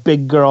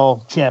 big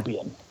girl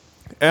champion.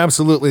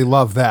 Absolutely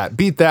love that.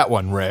 Beat that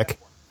one, Rick.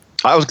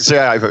 I was going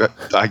to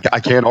say I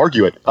can't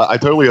argue it. I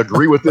totally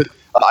agree with it.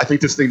 I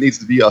think this thing needs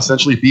to be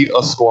essentially be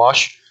a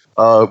squash.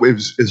 As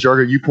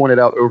Jargo, you pointed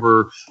out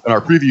over in our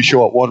preview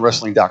show at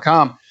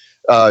OneWrestling.com.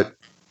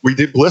 We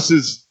did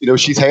Bliss's,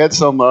 she's had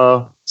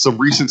some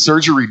recent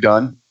surgery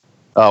done.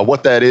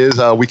 What that is,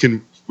 we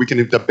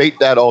can debate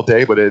that all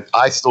day, but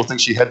I still think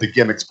she had the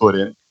gimmicks put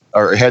in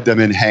or had them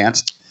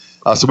enhanced.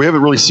 So we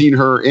haven't really seen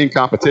her in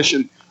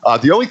competition.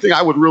 The only thing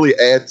I would really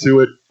add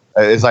to it,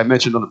 as I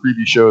mentioned on the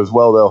preview show as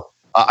well, though,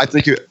 I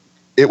think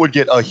it would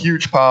get a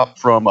huge pop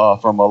from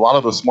a lot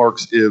of the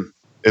smarks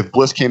if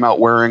Bliss came out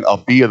wearing a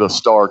Be a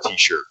Star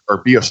t-shirt or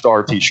Be a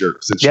Star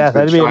t-shirt. Since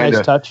that'd be a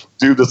nice touch.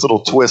 Do this little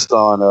twist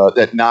on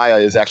that Nia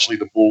is actually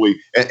the bully.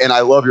 And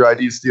I love your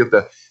idea, Steve,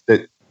 that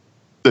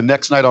the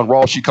next night on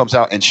Raw she comes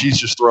out and she's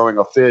just throwing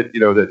a fit,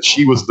 that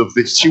she was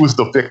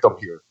the victim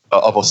here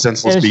of a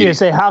senseless beating. And she would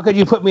say, how could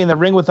you put me in the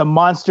ring with a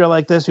monster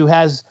like this who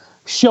has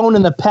shown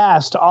in the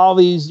past all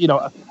these,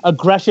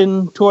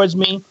 aggression towards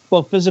me,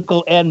 both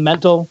physical and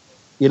mental.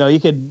 You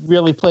could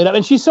really play it up.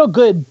 And she's so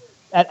good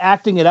at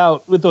acting it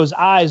out with those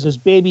eyes, those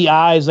baby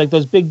eyes, like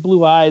those big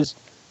blue eyes,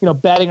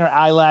 batting her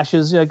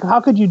eyelashes. Like,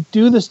 how could you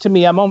do this to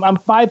me? I'm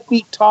 5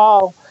 feet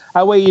tall.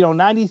 I weigh,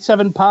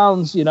 97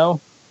 pounds,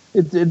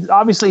 It's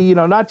obviously,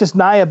 not just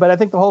Nia, but I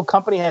think the whole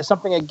company has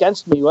something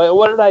against me.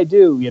 What did I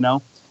do,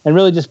 And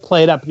really just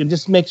play it up. It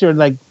just makes her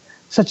like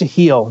such a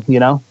heel,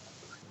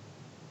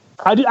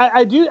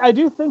 I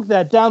do think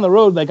that down the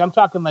road, like I'm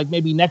talking like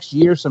maybe next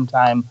year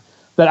sometime,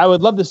 that I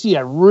would love to see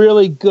a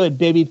really good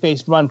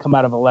babyface run come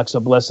out of Alexa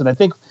Bliss. And I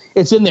think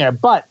it's in there.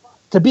 But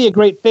to be a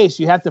great face,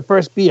 you have to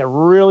first be a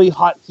really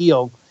hot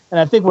heel. And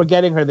I think we're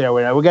getting her there.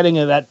 We're getting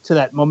to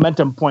that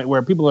momentum point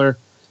where people are,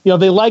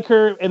 they like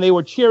her and they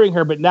were cheering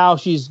her, but now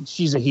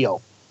she's a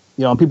heel.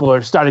 People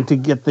are starting to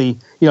get the,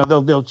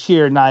 they'll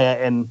cheer Nia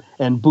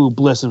and boo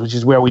Bliss, which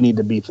is where we need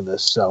to be for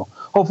this. So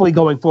hopefully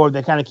going forward,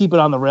 they kind of keep it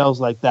on the rails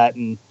like that.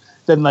 And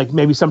then like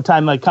maybe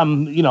sometime like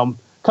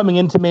coming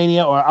into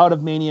Mania or out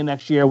of Mania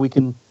next year, we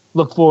can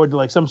look forward to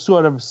like some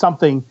sort of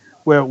something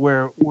where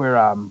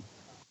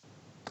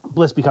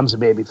Bliss becomes a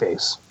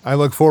babyface. I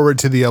look forward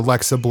to the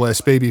Alexa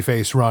Bliss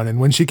babyface run, and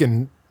when she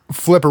can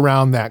flip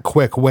around that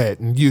quick wit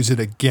and use it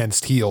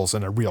against heels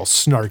in a real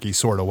snarky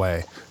sort of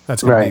way.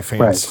 That's going to be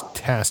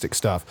fantastic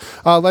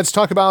stuff. Let's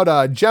talk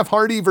about Jeff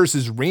Hardy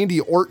versus Randy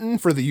Orton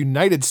for the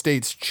United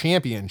States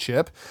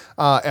Championship.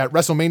 At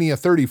WrestleMania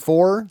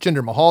 34,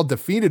 Jinder Mahal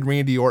defeated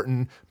Randy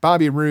Orton,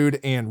 Bobby Roode,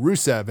 and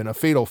Rusev in a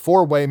fatal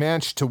 4-way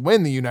match to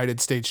win the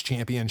United States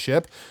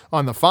Championship.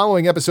 On the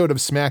following episode of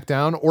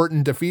SmackDown,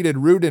 Orton defeated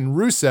Roode and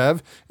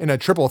Rusev in a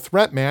triple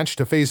threat match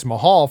to face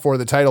Mahal for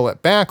the title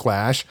at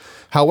Backlash.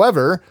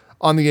 However,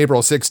 on the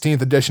April 16th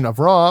edition of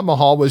Raw,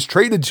 Mahal was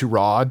traded to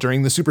Raw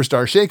during the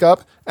Superstar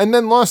Shakeup and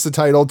then lost the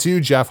title to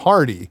Jeff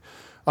Hardy.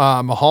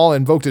 Mahal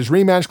invoked his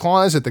rematch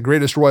clause at the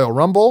Greatest Royal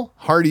Rumble.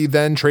 Hardy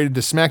then traded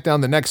to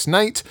SmackDown the next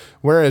night,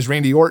 whereas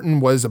Randy Orton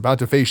was about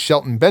to face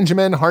Shelton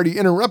Benjamin. Hardy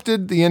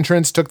interrupted the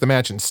entrance, took the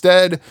match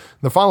instead.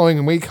 The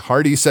following week,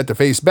 Hardy set to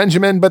face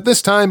Benjamin, but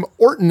this time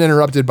Orton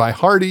interrupted by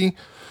Hardy.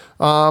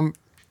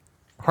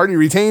 Hardy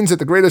retains at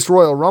the Greatest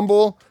Royal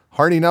Rumble.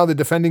 Hardy now the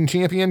defending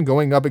champion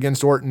going up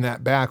against Orton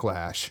at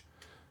Backlash.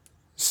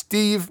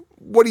 Steve,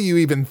 what do you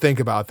even think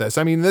about this?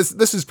 I mean,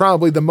 this is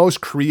probably the most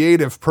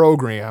creative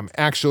program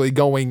actually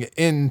going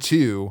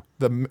into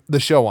the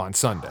show on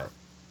Sunday.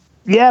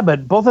 Yeah,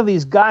 but both of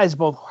these guys,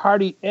 both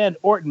Hardy and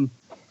Orton,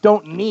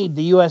 don't need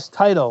the U.S.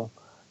 title.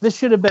 This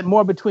should have been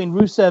more between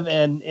Rusev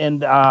and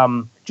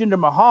Jinder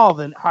Mahal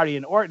than Hardy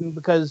and Orton,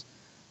 because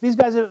they've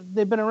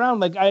been around.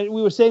 Like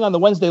we were saying on the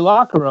Wednesday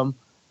locker room,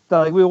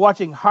 like we were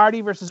watching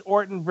Hardy versus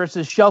Orton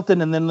versus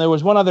Shelton, and then there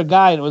was one other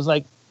guy, and it was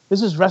like,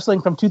 this is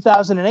wrestling from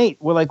 2008.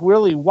 We're like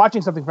really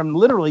watching something from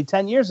literally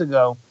 10 years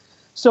ago.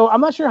 So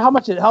I'm not sure how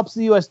much it helps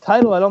the U.S.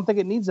 title. I don't think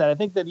it needs that. I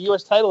think that the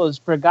U.S. title is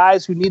for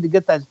guys who need to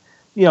get that,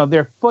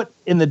 their foot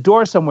in the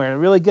door somewhere and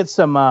really get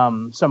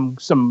some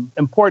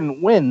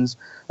important wins.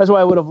 That's why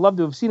I would have loved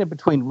to have seen it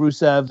between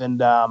Rusev and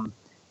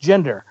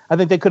Jinder. I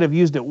think they could have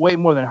used it way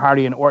more than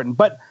Hardy and Orton.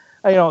 But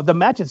the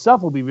match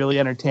itself will be really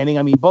entertaining.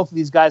 I mean, both of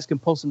these guys can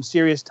pull some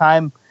serious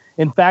time.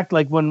 In fact,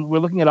 like when we're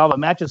looking at all the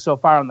matches so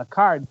far on the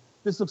card,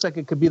 this looks like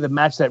it could be the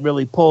match that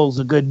really pulls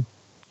it could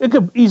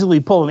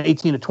easily pull an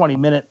 18 to 20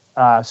 minute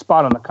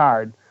spot on the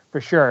card for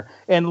sure.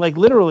 And like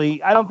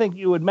literally, I don't think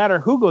it would matter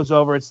who goes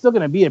over. It's still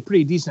going to be a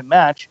pretty decent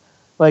match.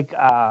 Like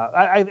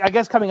I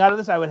guess coming out of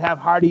this, I would have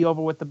Hardy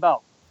over with the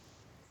belt.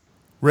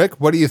 Rick,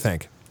 what do you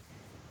think?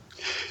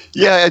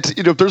 Yeah, it's,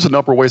 there's a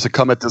number of ways to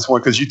come at this one,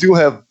 because you do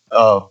have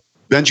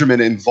Benjamin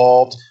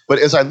involved. But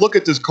as I look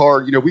at this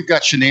card, we've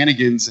got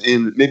shenanigans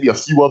in maybe a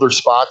few other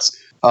spots.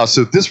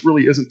 So this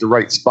really isn't the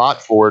right spot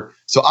for it.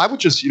 So I would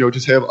just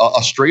have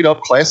a straight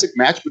up classic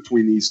match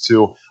between these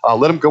two.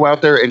 Let them go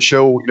out there and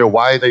show,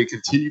 why they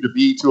continue to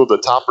be two of the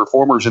top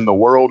performers in the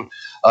world.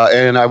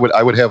 And I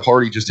would have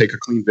Hardy just take a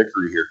clean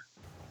victory here.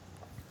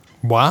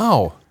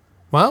 Wow.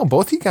 Wow,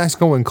 both of you guys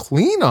going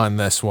clean on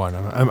this one.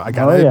 I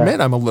got to admit,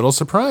 I'm a little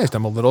surprised.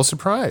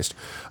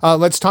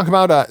 Let's talk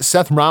about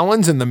Seth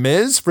Rollins and The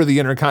Miz for the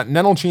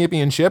Intercontinental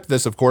Championship.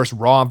 This, of course,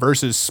 Raw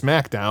versus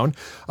SmackDown.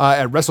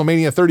 At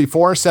WrestleMania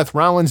 34, Seth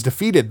Rollins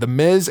defeated The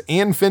Miz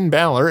and Finn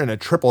Balor in a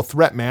triple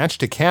threat match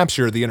to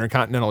capture the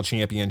Intercontinental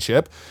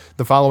Championship.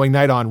 The following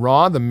night on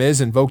Raw, The Miz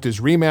invoked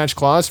his rematch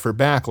clause for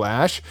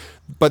Backlash.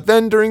 But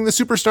then during the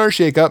Superstar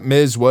Shakeup,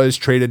 Miz was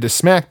traded to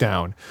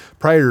SmackDown.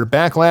 Prior to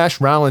Backlash,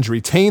 Rollins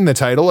retained the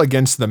title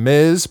against The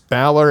Miz,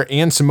 Balor,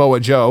 and Samoa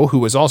Joe, who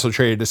was also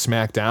traded to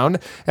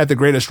SmackDown at the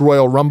Greatest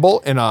Royal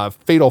Rumble in a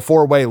fatal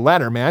 4-way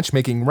ladder match,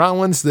 making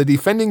Rollins the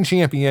defending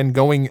champion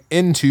going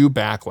into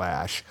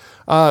Backlash.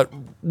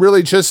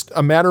 Really just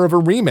a matter of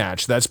a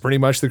rematch. That's pretty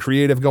much the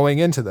creative going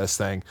into this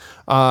thing.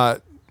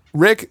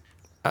 Rick,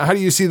 how do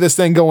you see this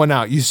thing going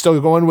out? You still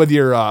going with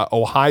your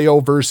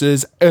Ohio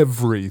versus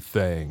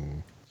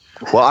everything?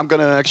 Well, I'm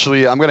gonna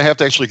have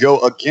to actually go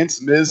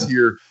against Miz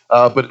here,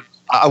 but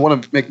I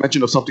want to make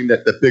mention of something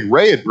that Big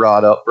Ray had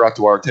brought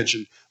to our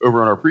attention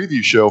over on our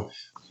preview show.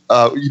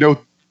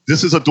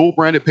 This is a dual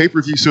branded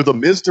pay-per-view, so the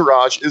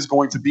Miztourage is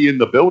going to be in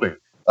the building.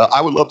 I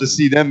would love to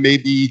see them.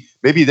 Maybe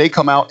they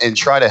come out and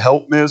try to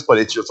help Miz, but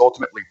it just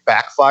ultimately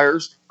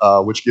backfires,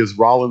 which gives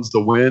Rollins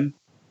the win.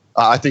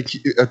 I think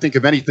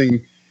if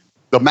anything,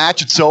 the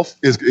match itself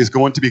is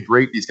going to be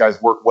great. These guys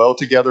work well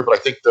together, but I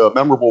think the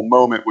memorable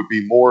moment would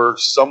be more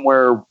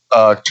somewhere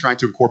trying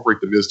to incorporate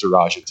the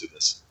Miztourage into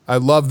this. I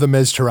love the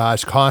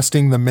Miztourage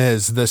costing the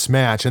Miz this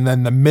match, and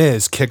then the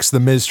Miz kicks the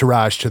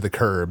Miztourage to the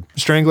curb.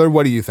 Strangler,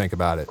 what do you think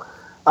about it?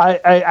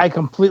 I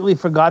completely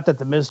forgot that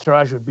the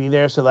Miztourage would be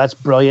there, so that's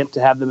brilliant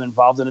to have them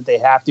involved in it. They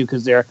have to,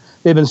 because they've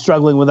been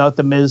struggling without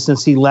the Miz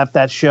since he left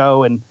that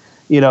show, and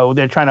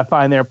they're trying to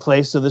find their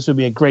place. So this would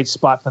be a great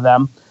spot for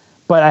them.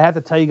 But I have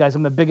to tell you guys,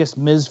 I'm the biggest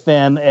Miz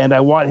fan, and I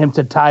want him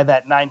to tie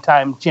that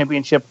 9-time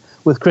championship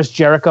with Chris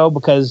Jericho,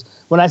 because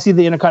when I see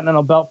the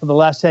Intercontinental belt for the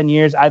last 10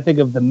 years, I think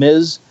of the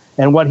Miz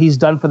and what he's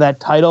done for that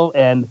title,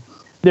 and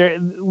there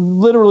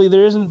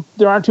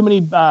aren't too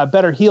many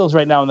better heels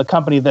right now in the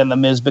company than the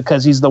Miz,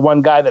 because he's the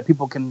one guy that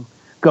people can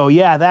go,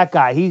 yeah, that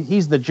guy,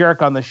 he's the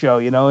jerk on the show,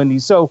 and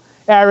he's so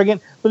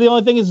arrogant. But the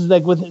only thing is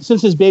like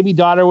since his baby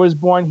daughter was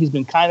born, he's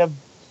been kind of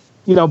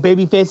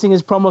baby facing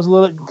his promos a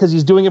little, because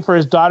he's doing it for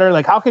his daughter.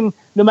 Like, how can,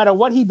 no matter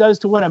what he does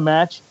to win a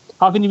match,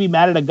 how can you be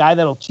mad at a guy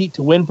that'll cheat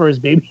to win for his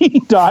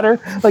baby daughter?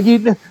 Like,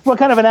 what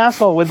kind of an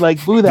asshole would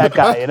boo that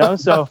guy?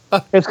 So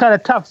it's kind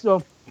of tough.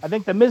 So I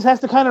think the Miz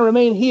has to kind of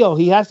remain heel.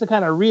 He has to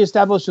kind of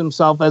reestablish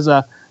himself as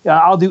a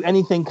I'll do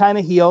anything kind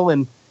of heel,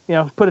 and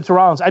put it to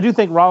Rollins. I do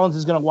think Rollins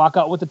is going to walk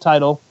out with the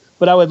title,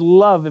 but I would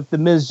love if the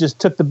Miz just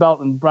took the belt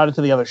and brought it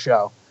to the other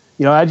show.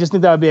 I just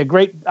think that would be a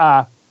great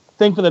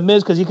thing for the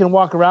Miz, because he can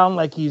walk around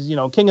like he's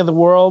king of the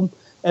world,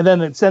 and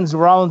then it sends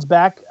Rollins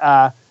back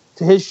to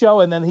his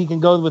show, and then he can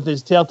go with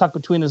his tail tucked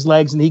between his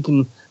legs, and he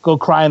can go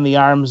cry in the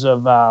arms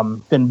of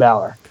Finn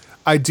Balor.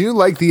 I do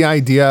like the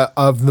idea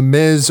of the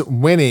Miz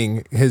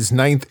winning his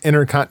 9th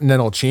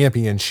Intercontinental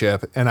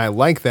Championship, and I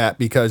like that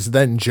because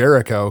then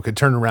Jericho could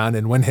turn around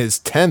and win his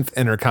 10th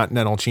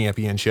Intercontinental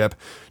Championship,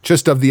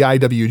 just of the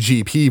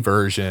IWGP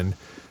version,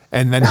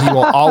 and then he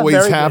will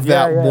always have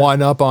that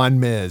one up on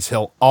Miz.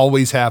 He'll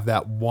always have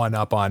that one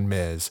up on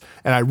Miz,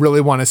 and I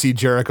really want to see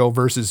Jericho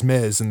versus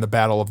Miz in the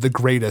battle of the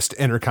greatest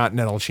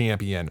Intercontinental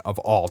Champion of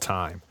all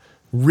time.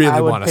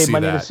 Really want to see that. I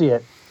would pay money to see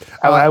it.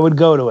 I would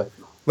go to it.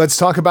 Let's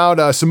talk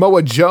about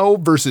Samoa Joe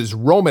versus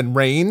Roman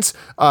Reigns.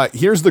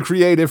 Here's the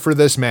creative for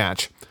this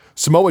match.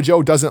 Samoa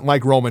Joe doesn't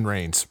like Roman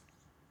Reigns.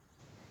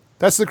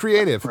 That's the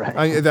creative.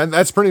 Right.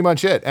 That's pretty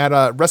much it. At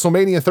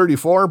WrestleMania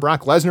 34,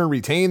 Brock Lesnar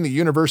retained the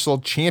Universal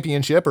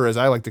Championship, or as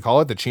I like to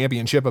call it, the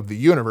Championship of the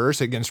Universe,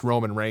 against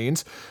Roman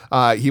Reigns.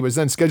 He was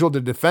then scheduled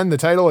to defend the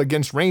title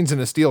against Reigns in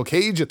a steel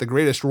cage at the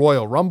Greatest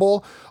Royal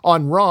Rumble.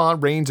 On Raw,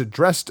 Reigns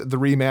addressed the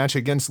rematch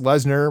against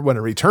Lesnar when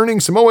a returning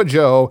Samoa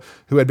Joe,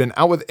 who had been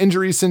out with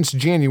injuries since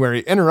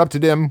January,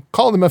 interrupted him,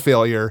 called him a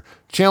failure,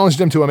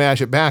 challenged him to a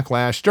match at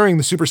Backlash. During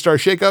the Superstar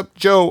Shakeup,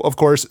 Joe, of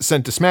course,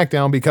 sent to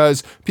SmackDown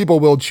because people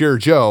will cheer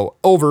Joe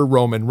over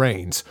Roman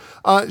Reigns.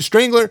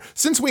 Strangler,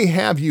 since we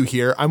have you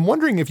here, I'm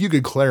wondering if you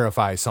could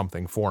clarify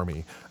something for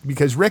me,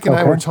 because Rick and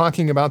I were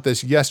talking about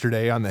this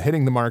yesterday on the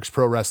Hitting the Marks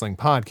Pro Wrestling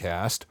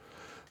podcast.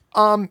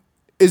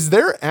 Is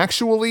there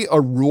actually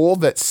a rule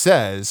that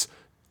says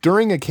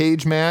during a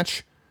cage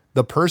match,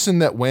 the person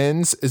that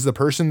wins is the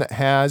person that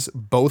has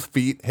both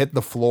feet hit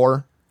the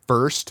floor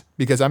first?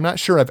 Because I'm not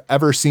sure I've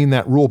ever seen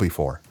that rule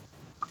before.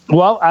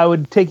 Well, I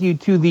would take you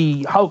to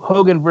the Hulk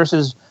Hogan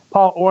versus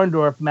Paul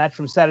Orndorff match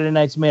from Saturday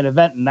Night's Main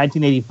Event in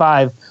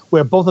 1985,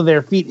 where both of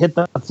their feet hit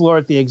the floor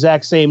at the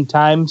exact same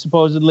time,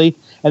 supposedly,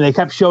 and they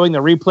kept showing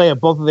the replay of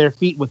both of their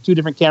feet with 2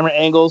 different camera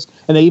angles,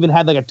 and they even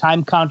had like a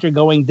time counter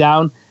going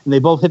down, and they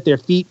both hit their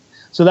feet.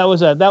 So that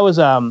was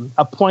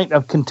a point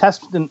of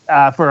contestant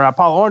for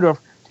Paul Orndorff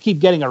to keep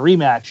getting a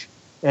rematch,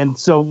 and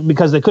so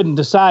because they couldn't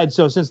decide,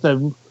 so since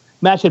the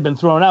match had been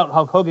thrown out,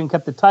 Hulk Hogan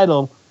kept the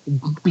title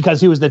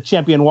because he was the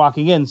champion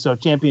walking in. So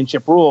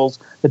championship rules,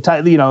 the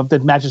title, if the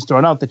match is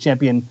thrown out, the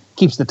champion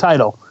keeps the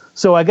title.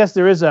 So I guess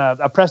there is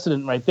a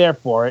precedent right there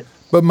for it.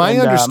 But my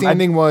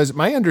understanding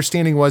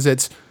was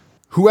it's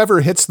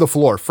whoever hits the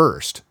floor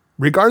first,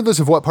 regardless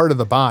of what part of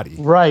the body.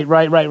 Right.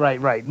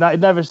 It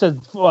never said,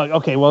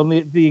 okay, well,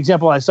 the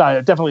example I saw,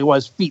 it definitely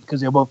was feet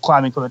because they were both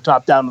climbing from the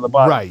top down to the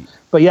bottom. Right.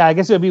 But yeah, I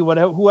guess it would be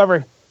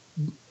whoever.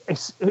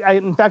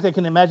 In fact, I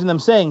can imagine them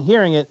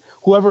hearing it,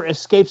 whoever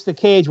escapes the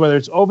cage, whether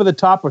it's over the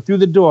top or through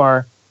the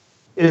door,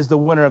 is the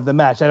winner of the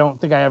match. I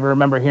don't think I ever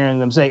remember hearing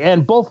them say,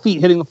 and both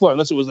feet hitting the floor,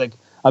 unless it was like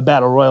a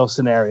battle royal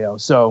scenario.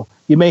 So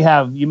you may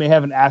have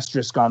an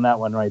asterisk on that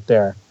one right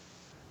there.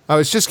 I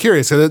was just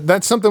curious. So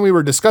that's something we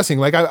were discussing.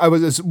 Like I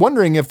was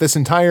wondering if this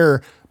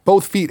entire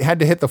both feet had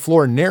to hit the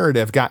floor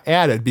narrative got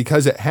added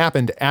because it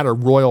happened at a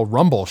Royal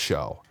Rumble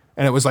show.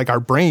 And it was like our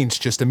brains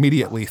just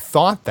immediately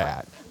thought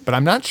that. But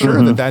I'm not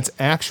sure that that's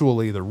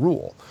actually the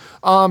rule.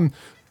 How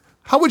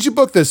would you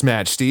book this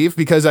match, Steve?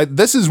 Because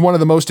this is one of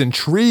the most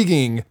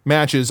intriguing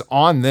matches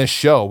on this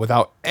show,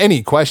 without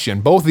any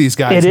question. Both these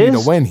guys need a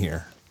win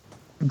here.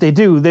 They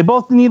do. They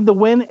both need the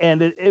win,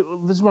 and this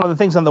is one of the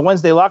things on the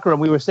Wednesday locker room.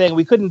 We were saying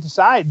we couldn't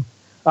decide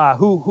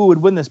who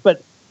would win this,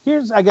 but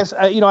here's, I guess,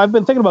 I've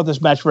been thinking about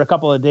this match for a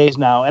couple of days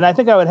now, and I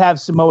think I would have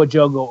Samoa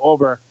Joe go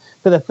over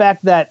for the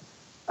fact that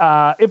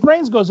if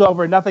Reigns goes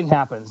over, nothing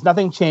happens,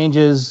 nothing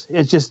changes.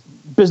 It's just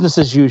business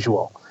as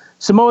usual.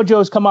 Samoa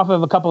Joe's come off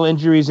of a couple of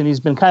injuries, and he's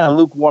been kind of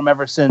lukewarm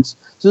ever since.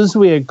 So this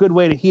would be a good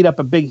way to heat up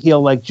a big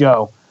heel like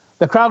Joe.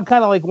 The crowd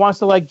kind of like wants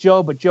to like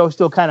Joe, but Joe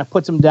still kind of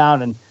puts him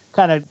down and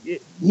kind of,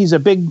 he's a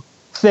big,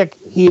 thick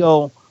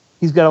heel.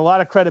 He's got a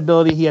lot of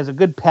credibility. He has a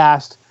good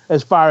past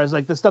as far as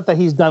like the stuff that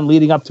he's done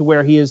leading up to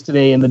where he is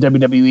today in the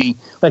WWE,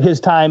 like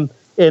his time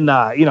in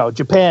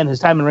Japan, his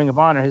time in Ring of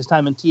Honor, his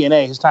time in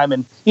TNA, his time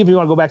in, even if you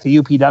want to go back to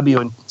UPW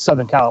in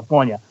Southern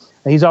California.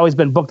 And he's always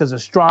been booked as a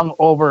strong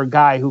over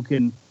guy who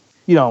can,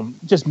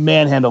 just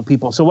manhandle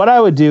people. So what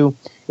I would do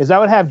is I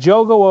would have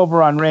Joe go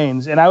over on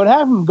Reigns, and I would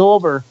have him go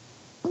over,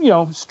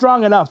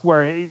 strong enough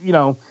where, it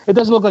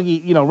doesn't look like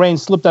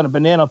Reigns slipped on a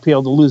banana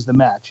peel to lose the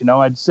match.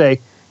 I'd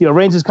say,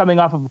 Reigns is coming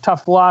off of a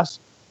tough loss.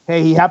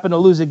 Hey, he happened to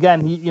lose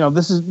again.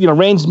 This is,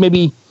 Reigns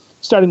maybe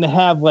starting to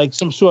have like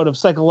some sort of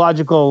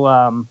psychological,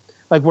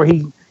 like where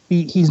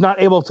he's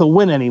not able to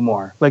win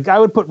anymore. Like I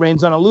would put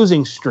Reigns on a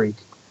losing streak,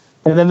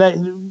 and then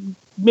that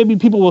maybe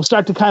people will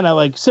start to kind of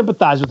like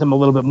sympathize with him a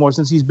little bit more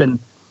since he's been,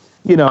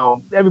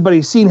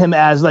 everybody's seen him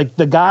as like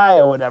the guy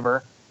or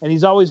whatever. And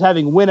he's always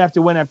having win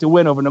after win after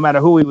win over no matter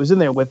who he was in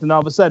there with. And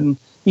all of a sudden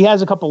he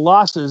has a couple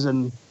losses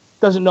and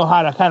doesn't know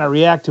how to kind of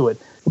react to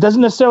it. It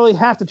doesn't necessarily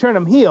have to turn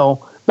him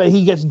heel, but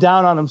he gets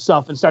down on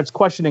himself and starts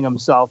questioning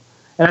himself.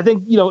 And I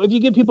think, if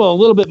you give people a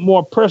little bit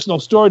more personal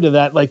story to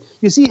that, like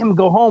you see him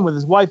go home with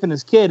his wife and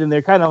his kid and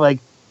they're kind of like,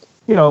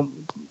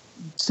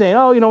 saying,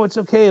 oh, it's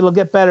okay. It'll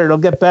get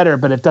better,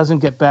 but it doesn't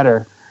get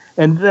better.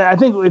 And I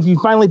think if you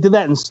finally did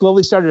that and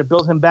slowly started to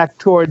build him back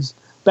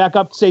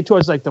up, say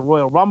towards like the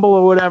Royal Rumble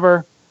or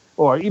whatever,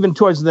 or even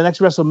towards the next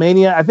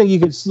WrestleMania, I think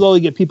you could slowly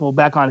get people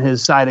back on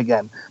his side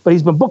again. But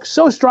he's been booked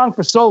so strong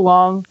for so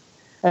long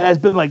and has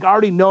been like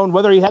already known,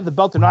 whether he had the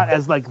belt or not,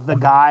 as like the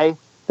guy,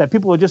 that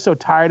people are just so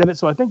tired of it.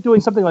 So I think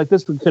doing something like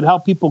this could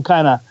help people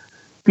kind of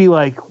be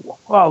like,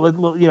 well,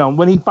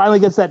 when he finally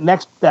gets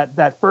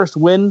that first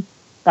win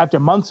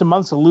after months and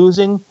months of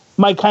losing,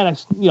 might kind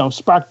of,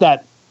 spark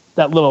that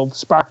little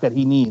spark that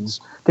he needs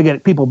to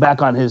get people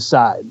back on his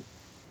side.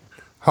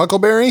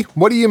 Huckleberry,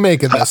 what do you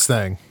make of this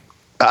thing?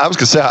 I was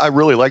going to say, I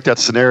really like that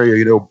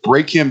scenario,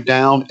 break him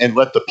down and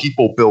let the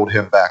people build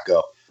him back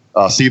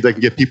up. See if they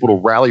can get people to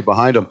rally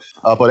behind him.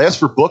 But as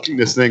for booking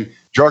this thing,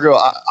 Jargo,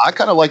 I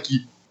kind of like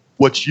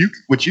what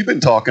you've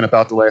been talking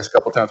about the last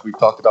couple of times we've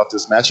talked about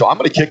this match. So I'm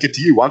going to kick it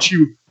to you. Why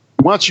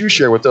don't you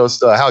share with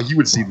us how you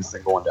would see this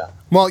thing going down?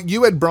 Well,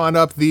 you had brought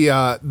up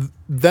the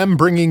them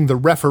bringing the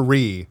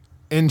referee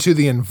into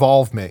the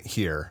involvement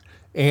here.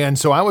 And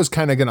so I was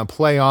kind of going to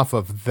play off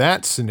of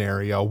that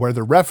scenario where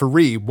the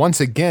referee,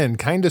 once again,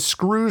 kind of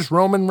screws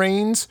Roman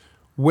Reigns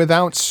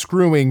without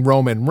screwing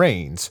Roman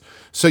Reigns.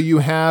 So you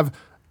have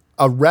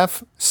a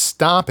ref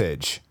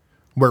stoppage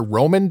where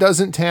Roman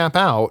doesn't tap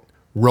out,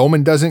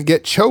 Roman doesn't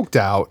get choked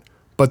out,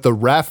 but the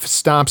ref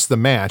stops the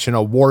match and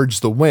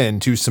awards the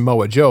win to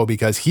Samoa Joe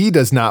because he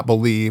does not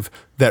believe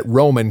that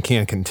Roman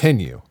can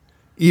continue,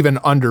 even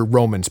under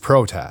Roman's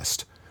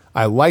protest.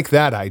 I like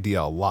that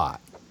idea a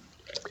lot.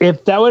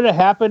 If that were to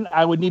happen,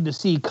 I would need to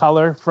see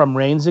color from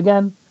Reigns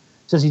again,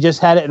 since he just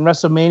had it in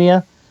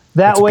WrestleMania.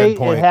 That way,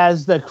 it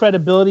has the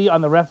credibility on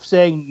the ref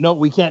saying, no,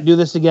 we can't do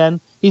this again.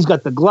 He's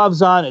got the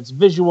gloves on. It's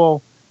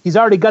visual. He's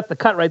already got the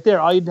cut right there.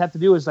 All you'd have to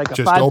do is like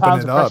just 5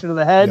 pounds of pressure to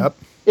the head. Yep.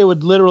 It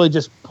would literally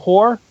just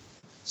pour.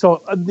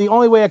 So the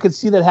only way I could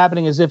see that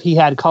happening is if he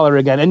had color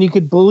again. And you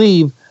could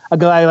believe a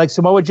guy like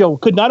Samoa Joe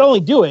could not only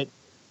do it,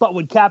 but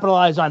would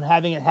capitalize on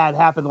having it had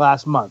happened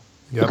last month.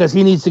 Yep. Because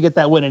he needs to get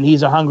that win, and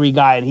he's a hungry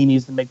guy, and he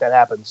needs to make that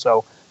happen.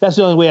 So that's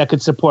the only way I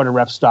could support a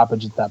ref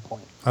stoppage at that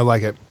point. I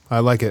like it.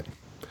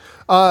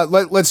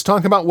 Let's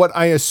talk about what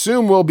I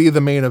assume will be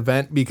the main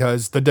event,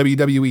 because the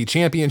WWE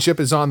Championship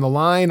is on the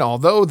line,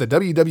 although the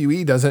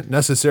WWE doesn't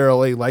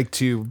necessarily like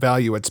to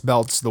value its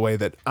belts the way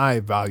that I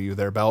value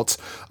their belts.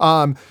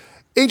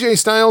 AJ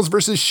Styles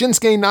versus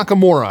Shinsuke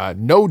Nakamura.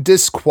 No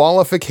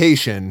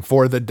disqualification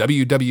for the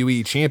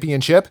WWE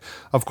Championship.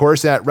 Of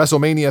course, at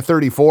WrestleMania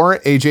 34,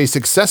 AJ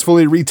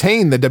successfully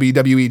retained the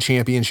WWE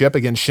Championship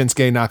against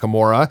Shinsuke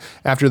Nakamura.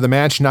 After the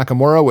match,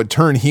 Nakamura would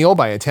turn heel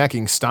by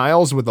attacking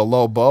Styles with a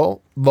low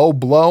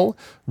blow,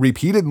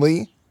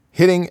 repeatedly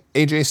hitting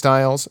AJ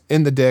Styles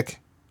in the dick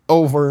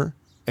over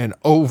and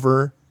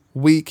over,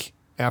 week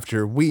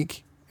after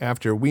week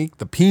after week.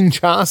 The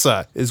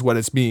Pinchasa is what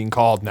it's being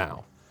called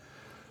now.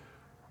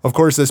 Of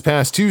course, this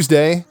past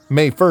Tuesday,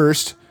 May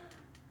 1st,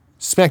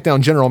 SmackDown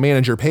General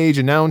Manager Paige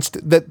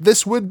announced that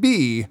this would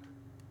be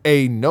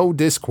a no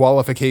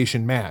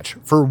disqualification match.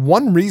 For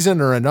one reason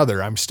or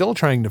another, I'm still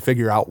trying to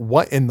figure out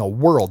what in the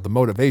world the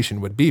motivation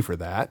would be for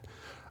that.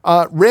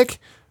 Rick,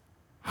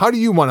 how do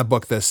you want to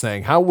book this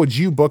thing? How would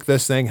you book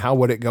this thing? How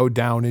would it go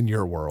down in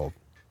your world?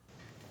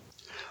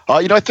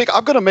 I think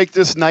I'm going to make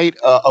this night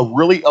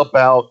really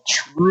about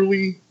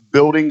truly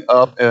building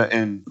up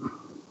and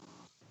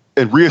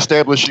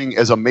reestablishing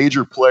as a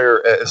major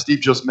player. As Steve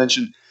just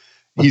mentioned,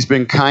 he's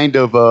been kind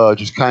of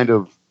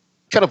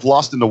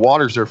lost in the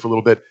waters there for a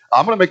little bit.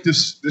 I'm going to make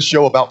this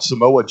show about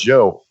Samoa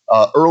Joe.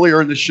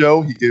 Earlier in the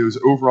show, he goes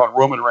over on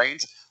Roman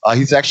Reigns.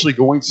 He's actually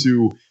going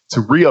to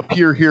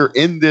reappear here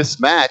in this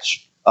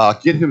match,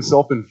 get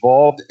himself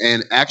involved,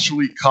 and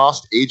actually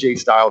cost AJ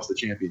Styles the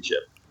championship.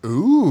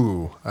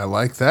 Ooh, I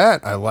like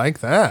that.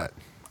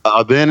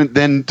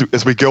 Then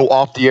as we go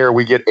off the air,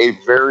 we get a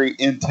very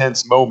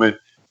intense moment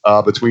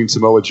between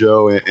Samoa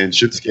Joe and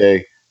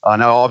Shinsuke.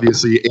 Now,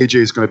 obviously, AJ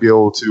is going to be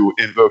able to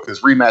invoke his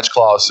rematch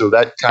clause, so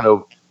that kind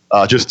of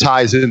just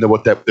ties into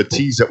what the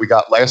tease that we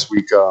got last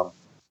week.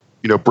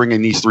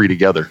 Bringing these three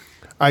together.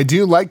 I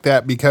do like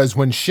that because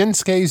when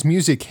Shinsuke's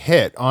music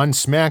hit on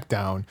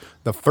SmackDown,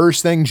 the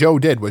first thing Joe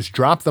did was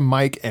drop the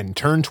mic and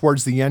turn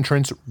towards the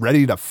entrance,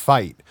 ready to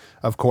fight.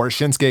 Of course,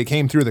 Shinsuke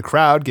came through the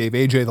crowd, gave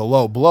AJ the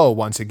low blow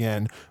once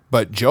again,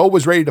 but Joe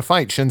was ready to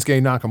fight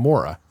Shinsuke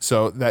Nakamura.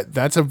 So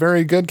that's a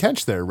very good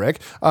catch there, Rick.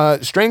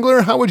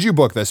 Strangler, how would you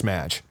book this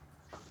match?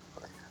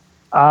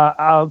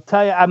 I'll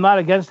tell you, I'm not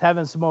against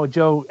having Samoa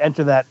Joe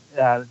enter that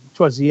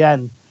towards the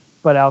end.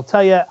 But I'll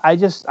tell you, I'm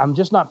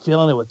just not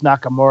feeling it with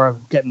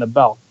Nakamura getting the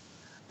belt.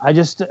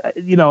 He's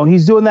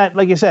doing that,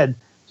 like you said,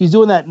 he's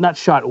doing that nut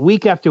shot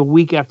week after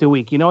week after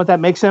week. You know what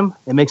that makes him?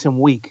 It makes him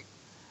weak.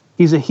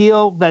 He's a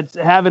heel that's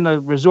having to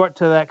resort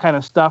to that kind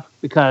of stuff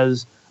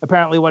because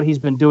apparently what he's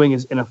been doing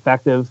is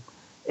ineffective.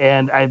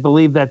 And I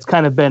believe that's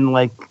kind of been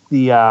like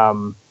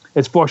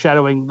it's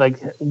foreshadowing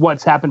like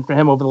what's happened for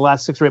him over the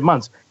last 6 or 8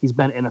 months. He's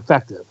been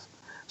ineffective.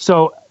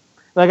 So,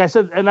 like I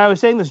said, and I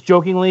was saying this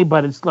jokingly,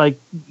 but it's like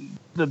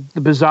the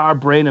bizarre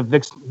brain of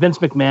Vince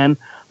McMahon.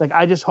 Like,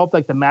 I just hope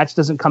like the match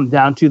doesn't come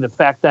down to the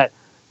fact that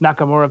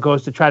Nakamura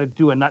goes to try to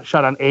do a nut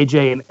shot on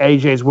AJ and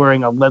AJ's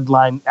wearing a lead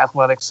line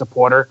athletic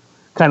supporter,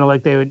 kind of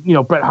like they would,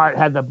 Bret Hart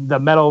had the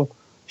metal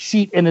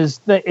sheet in his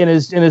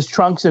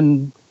trunks,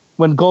 and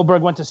when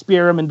Goldberg went to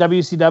spear him in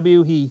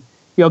WCW, he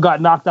got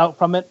knocked out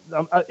from it.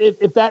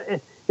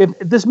 If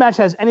this match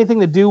has anything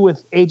to do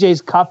with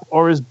AJ's cup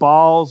or his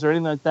balls or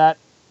anything like that,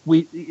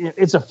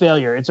 it's a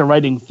failure. It's a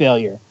writing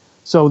failure.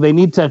 So they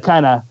need to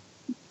kind of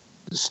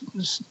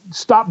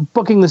stop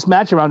booking this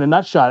match around a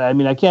nut shot. I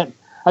mean,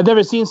 I've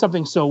never seen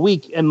something so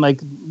weak in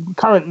like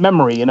current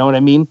memory. You know what I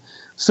mean?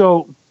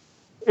 So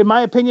in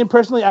my opinion,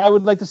 personally, I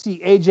would like to see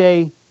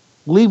AJ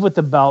leave with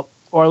the belt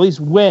or at least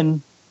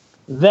win,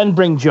 then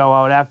bring Joe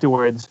out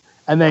afterwards,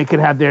 and they can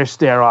have their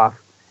stare off.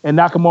 And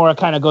Nakamura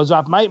kind of goes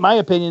off. My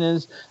opinion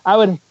is I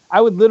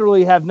would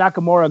literally have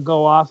Nakamura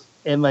go off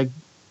and like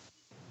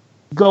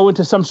go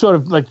into some sort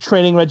of like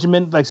training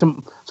regimen, like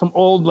some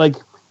old like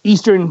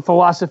Eastern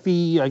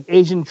philosophy, like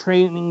Asian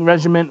training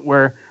regiment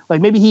where like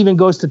maybe he even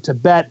goes to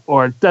Tibet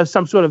or does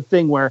some sort of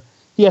thing where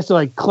he has to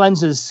like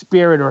cleanse his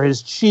spirit or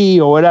his chi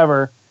or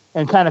whatever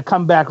and kind of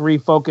come back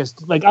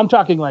refocused. Like I'm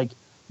talking like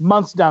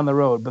months down the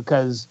road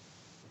because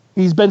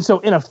he's been so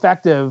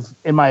ineffective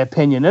in my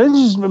opinion. And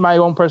this is my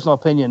own personal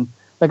opinion.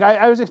 Like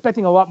I was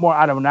expecting a lot more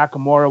out of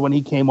Nakamura when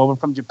he came over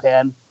from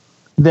Japan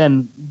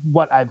than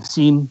what I've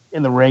seen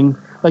in the ring.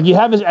 Like you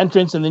have his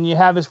entrance and then you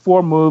have his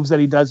 4 moves that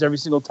he does every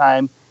single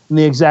time in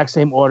the exact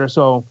same order.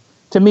 So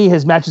to me,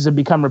 his matches have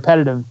become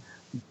repetitive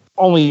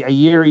only a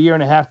year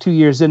and a half, 2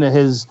 years into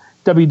his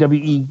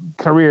WWE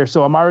career.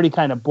 So I'm already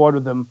kind of bored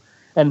with him.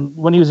 And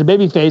when he was a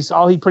babyface,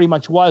 all he pretty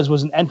much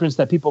was an entrance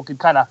that people could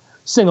kind of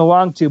sing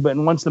along to. But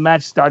once the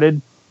match started,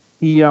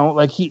 he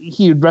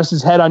would rest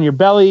his head on your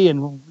belly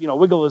and,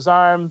 wiggle his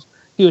arms.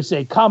 He would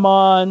say, "Come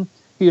on."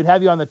 He would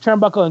have you on the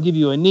turnbuckle and give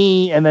you a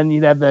knee, and then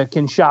you'd have the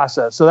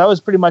Kinshasa. So that was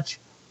pretty much,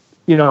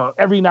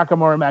 every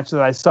Nakamura match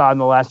that I saw in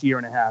the last year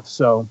and a half.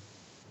 So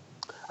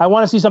I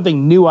want to see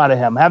something new out of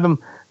him. Have him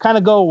kind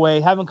of go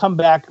away, have him come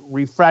back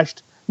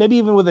refreshed, maybe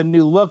even with a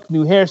new look,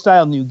 new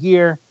hairstyle, new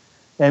gear,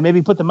 and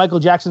maybe put the Michael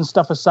Jackson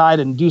stuff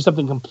aside and do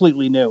something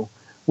completely new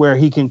where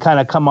he can kind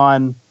of come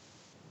on,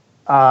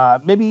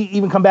 maybe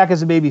even come back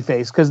as a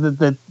babyface because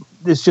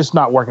it's just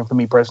not working for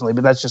me personally,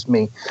 but that's just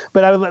me.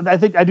 But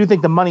I do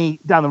think the money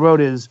down the road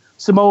is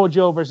Samoa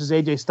Joe versus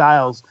AJ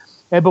Styles.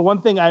 But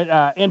one thing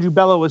Andrew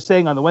Bello was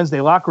saying on the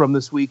Wednesday Locker Room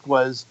this week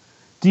was,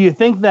 do you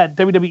think that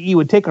WWE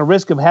would take a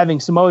risk of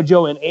having Samoa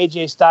Joe and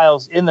AJ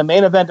Styles in the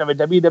main event of a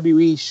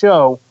WWE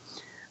show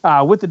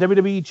with the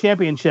WWE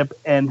Championship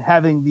and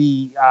having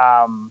the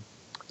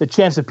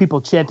chance of people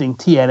chanting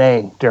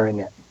TNA during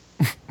it?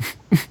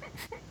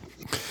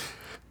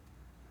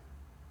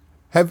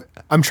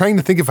 I'm trying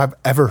to think if I've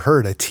ever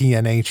heard a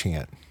TNA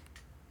chant.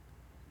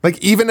 Like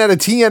even at a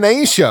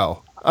TNA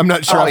show, I'm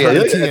not sure I've heard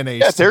a TNA.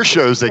 That's their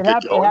shows. They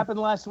get going. It happened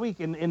last week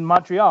in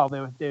Montreal. They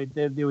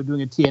were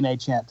doing a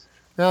TNA chant.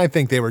 I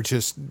think they were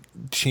just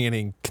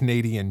chanting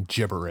Canadian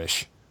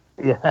gibberish.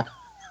 Yeah,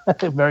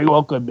 very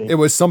well could be. It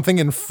was something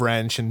in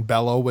French, and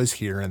Bello was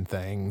hearing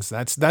things.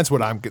 That's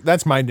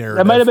my narrative.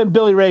 That might have been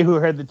Billy Ray who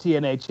heard the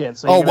TNA chant.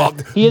 So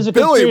he is a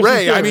Billy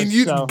Ray. Theorist, I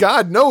mean, so.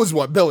 God knows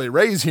what Billy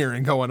Ray's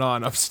hearing going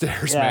on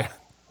upstairs, man.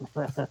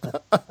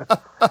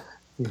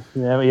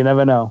 Yeah, you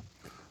never know.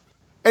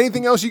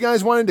 Anything else you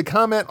guys wanted to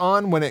comment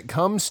on when it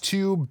comes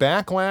to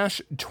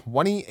Backlash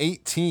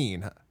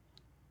 2018?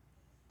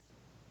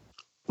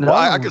 Well,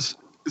 I guess,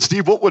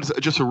 Steve, what would,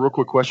 just a real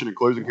quick question in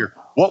closing here,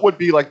 what would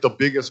be like the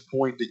biggest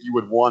point that you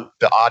would want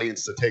the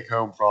audience to take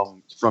home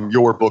from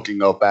your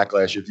booking of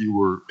Backlash if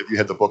you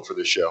had the book for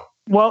this show?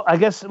 Well, I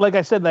guess, like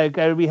I said, like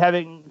I would be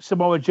having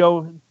Samoa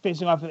Joe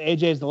facing off with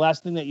AJ is the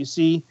last thing that you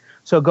see.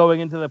 So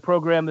going into the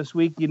program this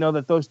week, you know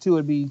that those two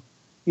would be,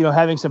 you know,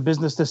 having some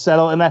business to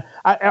settle, and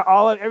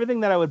everything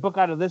that I would book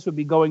out of this would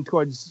be going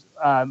towards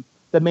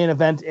the main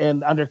event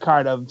and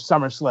undercard of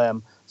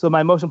SummerSlam. So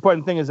my most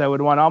important thing is I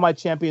would want all my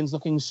champions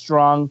looking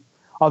strong.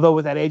 Although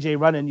with that AJ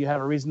run-in, you have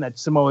a reason that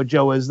Samoa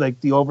Joe is like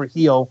the over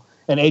heel,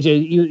 and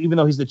AJ, even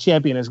though he's the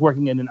champion, is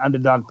working in an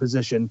underdog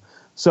position.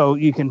 So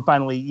you can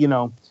finally, you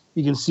know,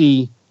 you can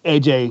see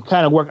AJ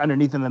kind of work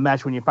underneath in the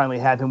match when you finally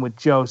have him with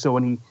Joe. So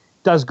when he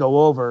does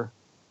go over,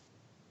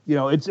 you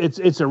know,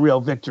 it's a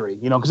real victory,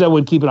 you know, because I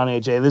would keep it on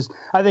AJ.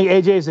 I think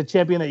AJ is a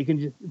champion that you can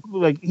just,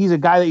 like, he's a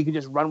guy that you can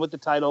just run with the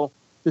title.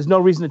 There's no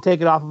reason to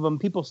take it off of him.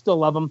 People still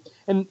love him.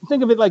 And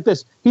think of it like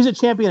this. He's a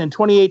champion in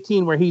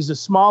 2018 where he's a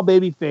small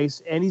baby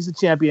face and he's a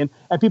champion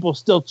and people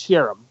still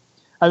cheer him.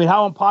 I mean,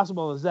 how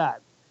impossible is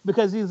that?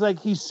 Because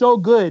he's so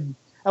good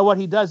at what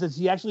he does that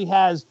he actually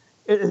has,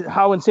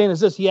 how insane is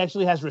this? He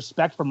actually has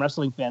respect from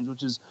wrestling fans,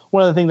 which is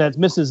one of the things that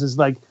misses is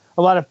like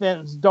a lot of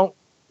fans don't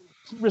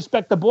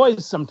respect the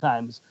boys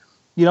sometimes.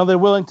 You know, they're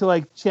willing to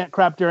like chant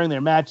crap during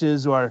their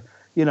matches or,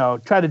 you know,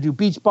 try to do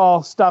beach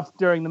ball stuff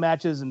during the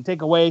matches and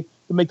take away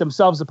to make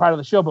themselves a part of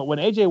the show. But when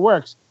AJ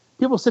works,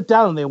 people sit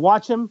down and they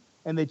watch him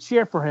and they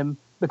cheer for him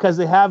because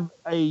they have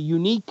a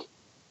unique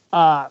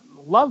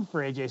love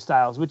for AJ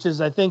Styles, which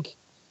is, I think,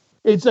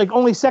 it's like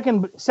only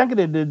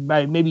seconded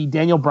by maybe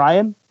Daniel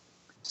Bryan.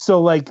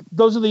 So like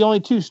those are the only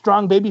two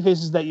strong baby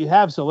faces that you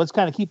have. So let's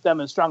kind of keep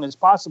them as strong as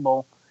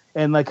possible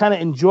and like kind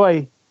of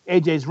enjoy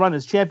AJ's run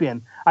as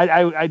champion.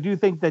 I do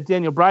think that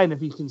Daniel Bryan,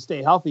 if he can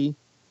stay healthy,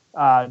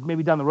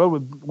 maybe down the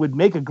road would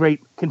make a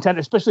great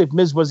contender, especially if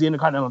Miz was the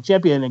Intercontinental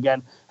Champion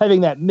again,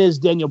 having that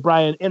Miz-Daniel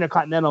Bryan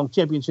Intercontinental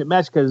Championship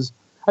match, because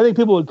I think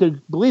people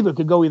could believe it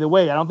could go either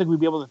way. I don't think we'd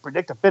be able to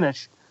predict a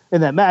finish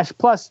in that match.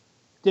 Plus,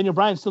 Daniel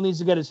Bryan still needs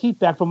to get his heat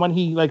back from when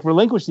he like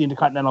relinquished the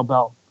Intercontinental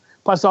belt.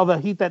 Plus all the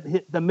heat that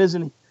the Miz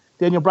and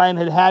Daniel Bryan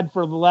had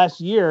for the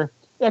last year,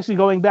 actually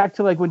going back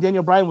to like when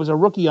Daniel Bryan was a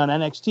rookie on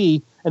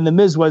NXT and the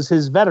Miz was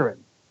his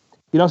veteran.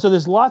 You know, so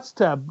there's lots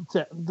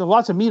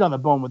of meat on the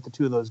bone with the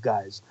two of those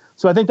guys.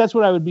 So I think that's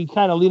what I would be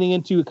kind of leaning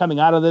into coming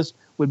out of this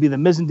would be the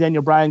Miz and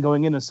Daniel Bryan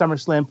going into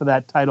SummerSlam for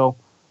that title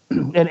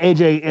and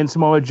AJ and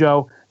Samoa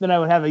Joe. Then I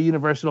would have a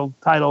Universal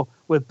title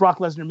with Brock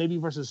Lesnar maybe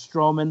versus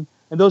Strowman.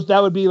 And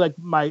that would be like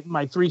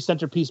my three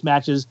centerpiece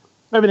matches.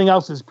 Everything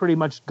else is pretty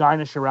much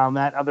garnish around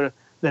that, other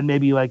than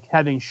maybe like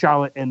having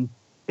Charlotte in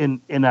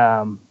maybe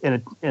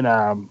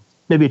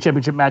a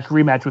championship match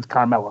rematch with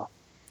Carmella.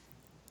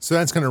 So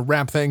that's going to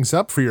wrap things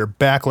up for your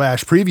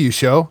Backlash preview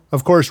show.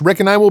 Of course, Rick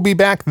and I will be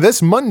back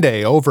this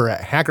Monday over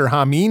at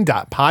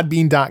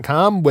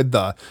hackerhameen.podbean.com with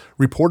the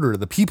reporter of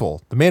the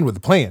people, the man with the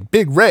plan,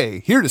 Big Ray,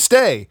 here to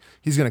stay.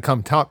 He's going to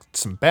come talk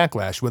some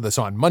Backlash with us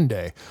on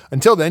Monday.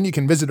 Until then, you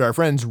can visit our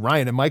friends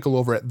Ryan and Michael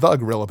over at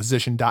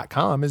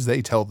thegorillaposition.com as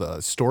they tell the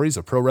stories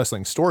of pro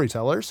wrestling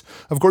storytellers.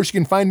 Of course, you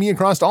can find me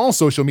across all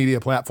social media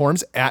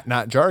platforms at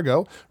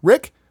NotJargo.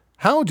 Rick,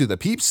 how do the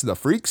peeps, the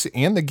freaks,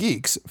 and the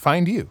geeks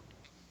find you?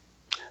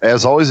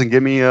 As always, and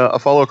give me a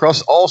follow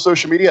across all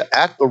social media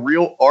at The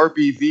Real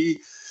RBV.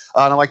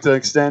 And I'd like to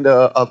extend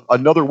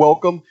another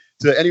welcome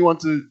to anyone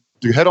to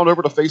head on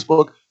over to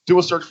Facebook, do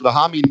a search for the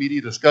Hameen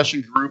Media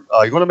Discussion Group.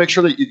 You want to make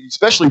sure that you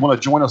especially want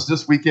to join us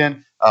this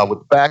weekend with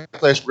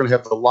Backlash. We're going to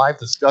have the live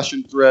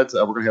discussion threads.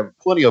 We're going to have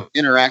plenty of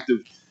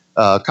interactive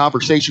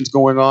conversations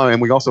going on.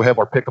 And we also have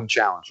our Pick'em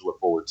Challenge to look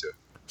forward to.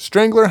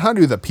 Strangler, how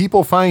do the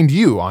people find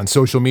you on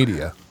social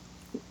media?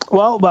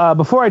 Well,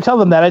 before I tell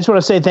them that, I just want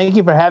to say thank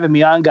you for having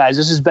me on, guys.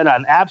 This has been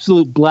an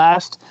absolute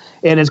blast,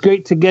 and it's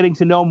great getting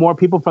to know more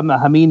people from the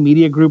Hameen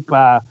Media Group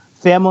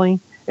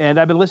family. And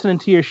I've been listening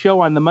to your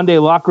show on the Monday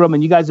Locker Room,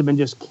 and you guys have been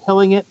just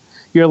killing it.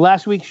 Your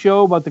last week's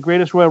show about the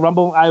Greatest Royal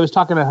Rumble, I was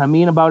talking to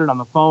Hameen about it on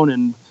the phone,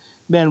 and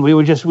man, we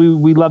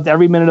loved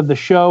every minute of the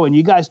show. And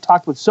you guys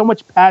talked with so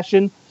much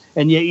passion,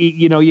 and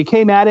you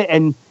came at it,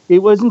 and it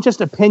wasn't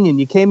just opinion.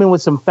 You came in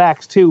with some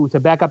facts too to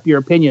back up your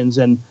opinions,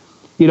 and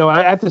you know,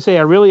 I have to say,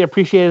 I really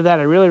appreciated that.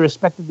 I really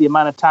respected the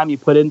amount of time you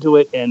put into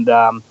it. And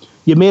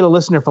you made a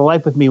listener for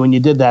life with me when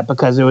you did that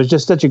because it was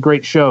just such a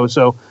great show.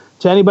 So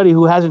to anybody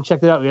who hasn't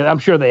checked it out yet, I'm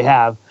sure they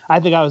have. I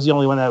think I was the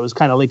only one that was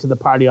kind of late to the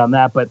party on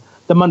that. But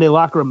the Monday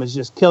Locker Room is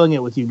just killing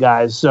it with you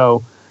guys.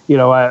 So,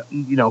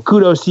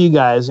 kudos to you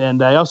guys.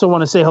 And I also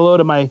want to say hello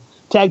to my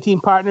tag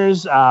team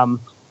partners,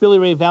 Billy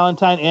Ray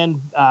Valentine and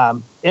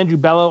Andrew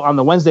Bello on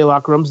the Wednesday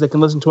Locker Rooms. They can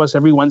listen to us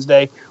every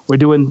Wednesday. We're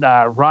doing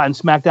Raw and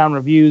SmackDown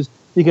reviews.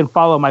 You can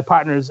follow my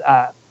partners,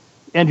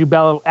 Andrew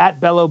Bello, at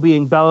Bello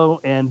being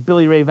Bello, and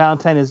Billy Ray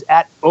Valentine is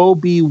at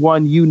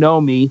OB1 You Know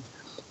Me.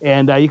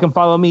 And you can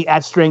follow me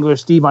at Strangler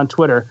Steve on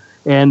Twitter.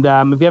 And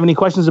if you have any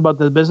questions about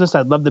the business,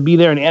 I'd love to be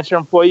there and answer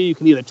them for you. You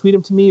can either tweet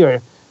them to me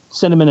or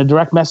send them in a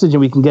direct message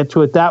and we can get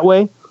to it that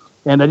way.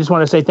 And I just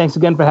want to say thanks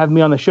again for having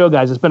me on the show,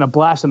 guys. It's been a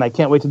blast, and I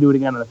can't wait to do it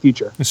again in the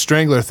future.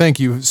 Strangler, thank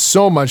you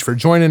so much for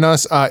joining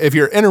us. If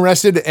you're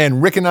interested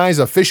in Rick and I's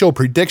official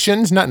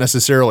predictions, not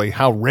necessarily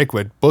how Rick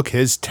would book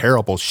his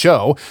terrible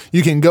show,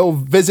 you can go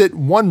visit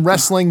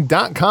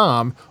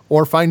onewrestling.com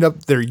or find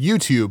up their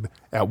YouTube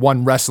at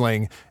One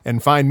Wrestling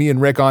and find me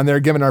and Rick on there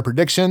giving our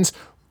predictions.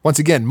 Once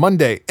again,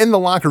 Monday in the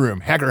locker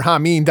room,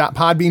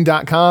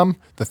 hackerhameen.podbean.com.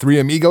 The three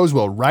amigos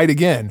will ride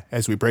again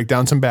as we break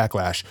down some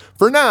Backlash.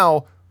 For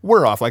now,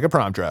 we're off like a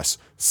prom dress.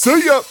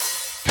 See ya!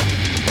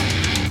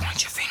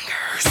 Point your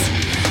fingers.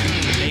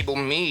 Label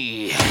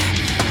me.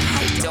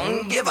 I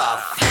don't give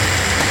a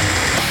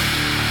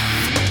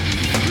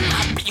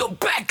I'll be your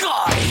bad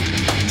guy.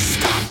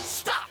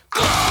 Stop,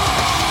 go!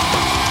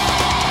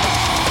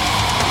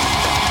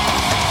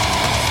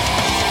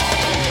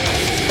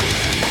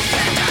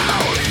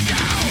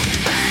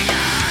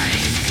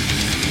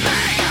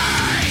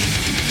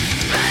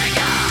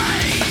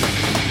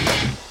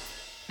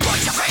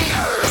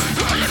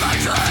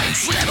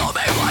 Label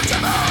me what you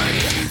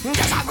mean.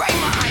 Guess I bring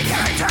my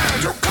character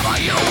to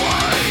cover your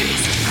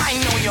ways. I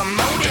know your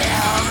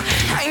motive,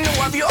 I know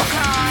of your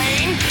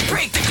kind.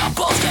 Break the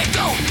couples that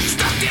go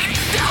stuck deep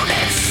down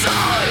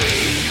inside.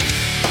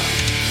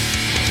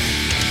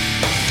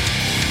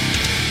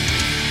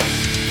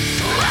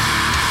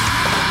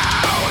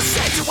 Wow,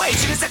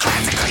 situation is a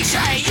classic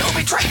cliche. You'll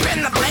be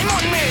draping the blame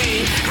on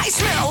me. I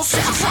smell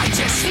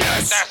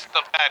self-righteousness. That's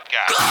the bad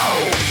guy.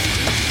 Go!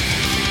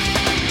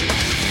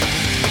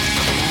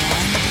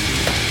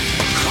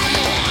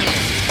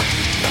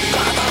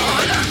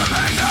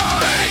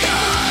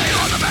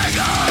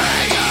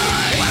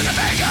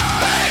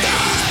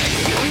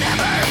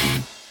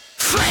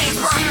 Flames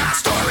burn that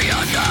story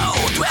unknown.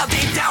 Dwell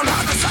deep down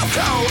on the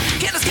subcode.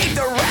 Can't escape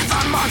the wrath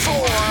I'm on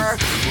for.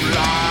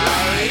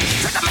 Light.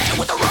 Trick the man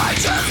with the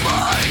righteous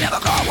mind. Never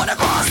caught when I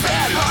cross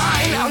that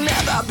line. I'll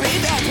never be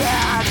that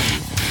bad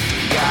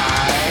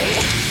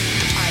guy.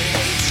 I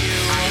hate you.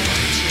 I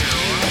hate you.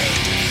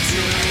 Hate me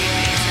too.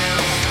 Hate me too.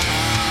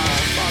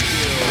 Fuck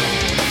you.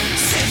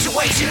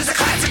 Situation is a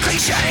classic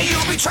cliche.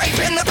 You'll be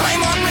draping the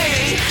blame on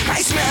me.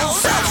 I smell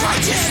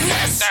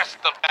self-righteousness. That's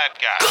the bad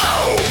guy.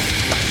 Go!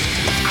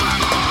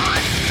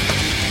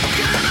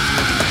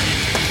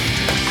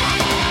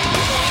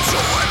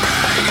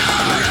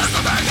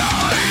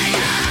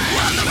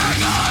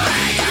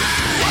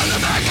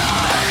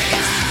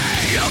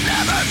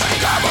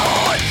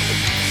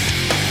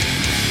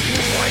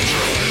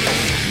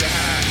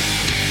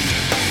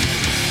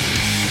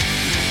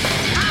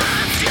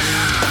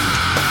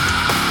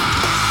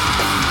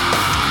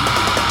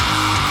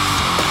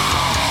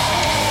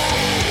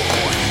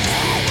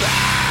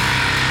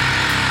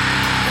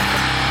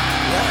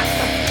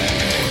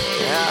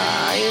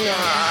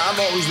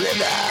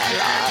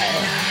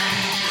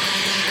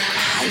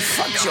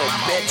 Fucked your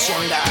bitch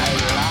and I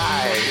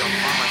lied.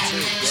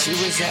 She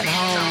was at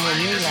home with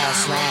me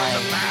last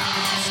night.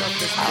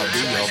 I'll be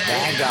your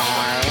bad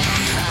guy.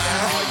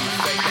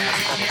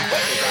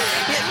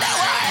 You know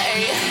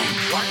I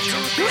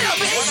will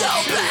be your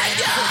bad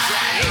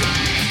guy.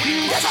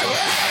 That's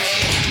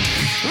right.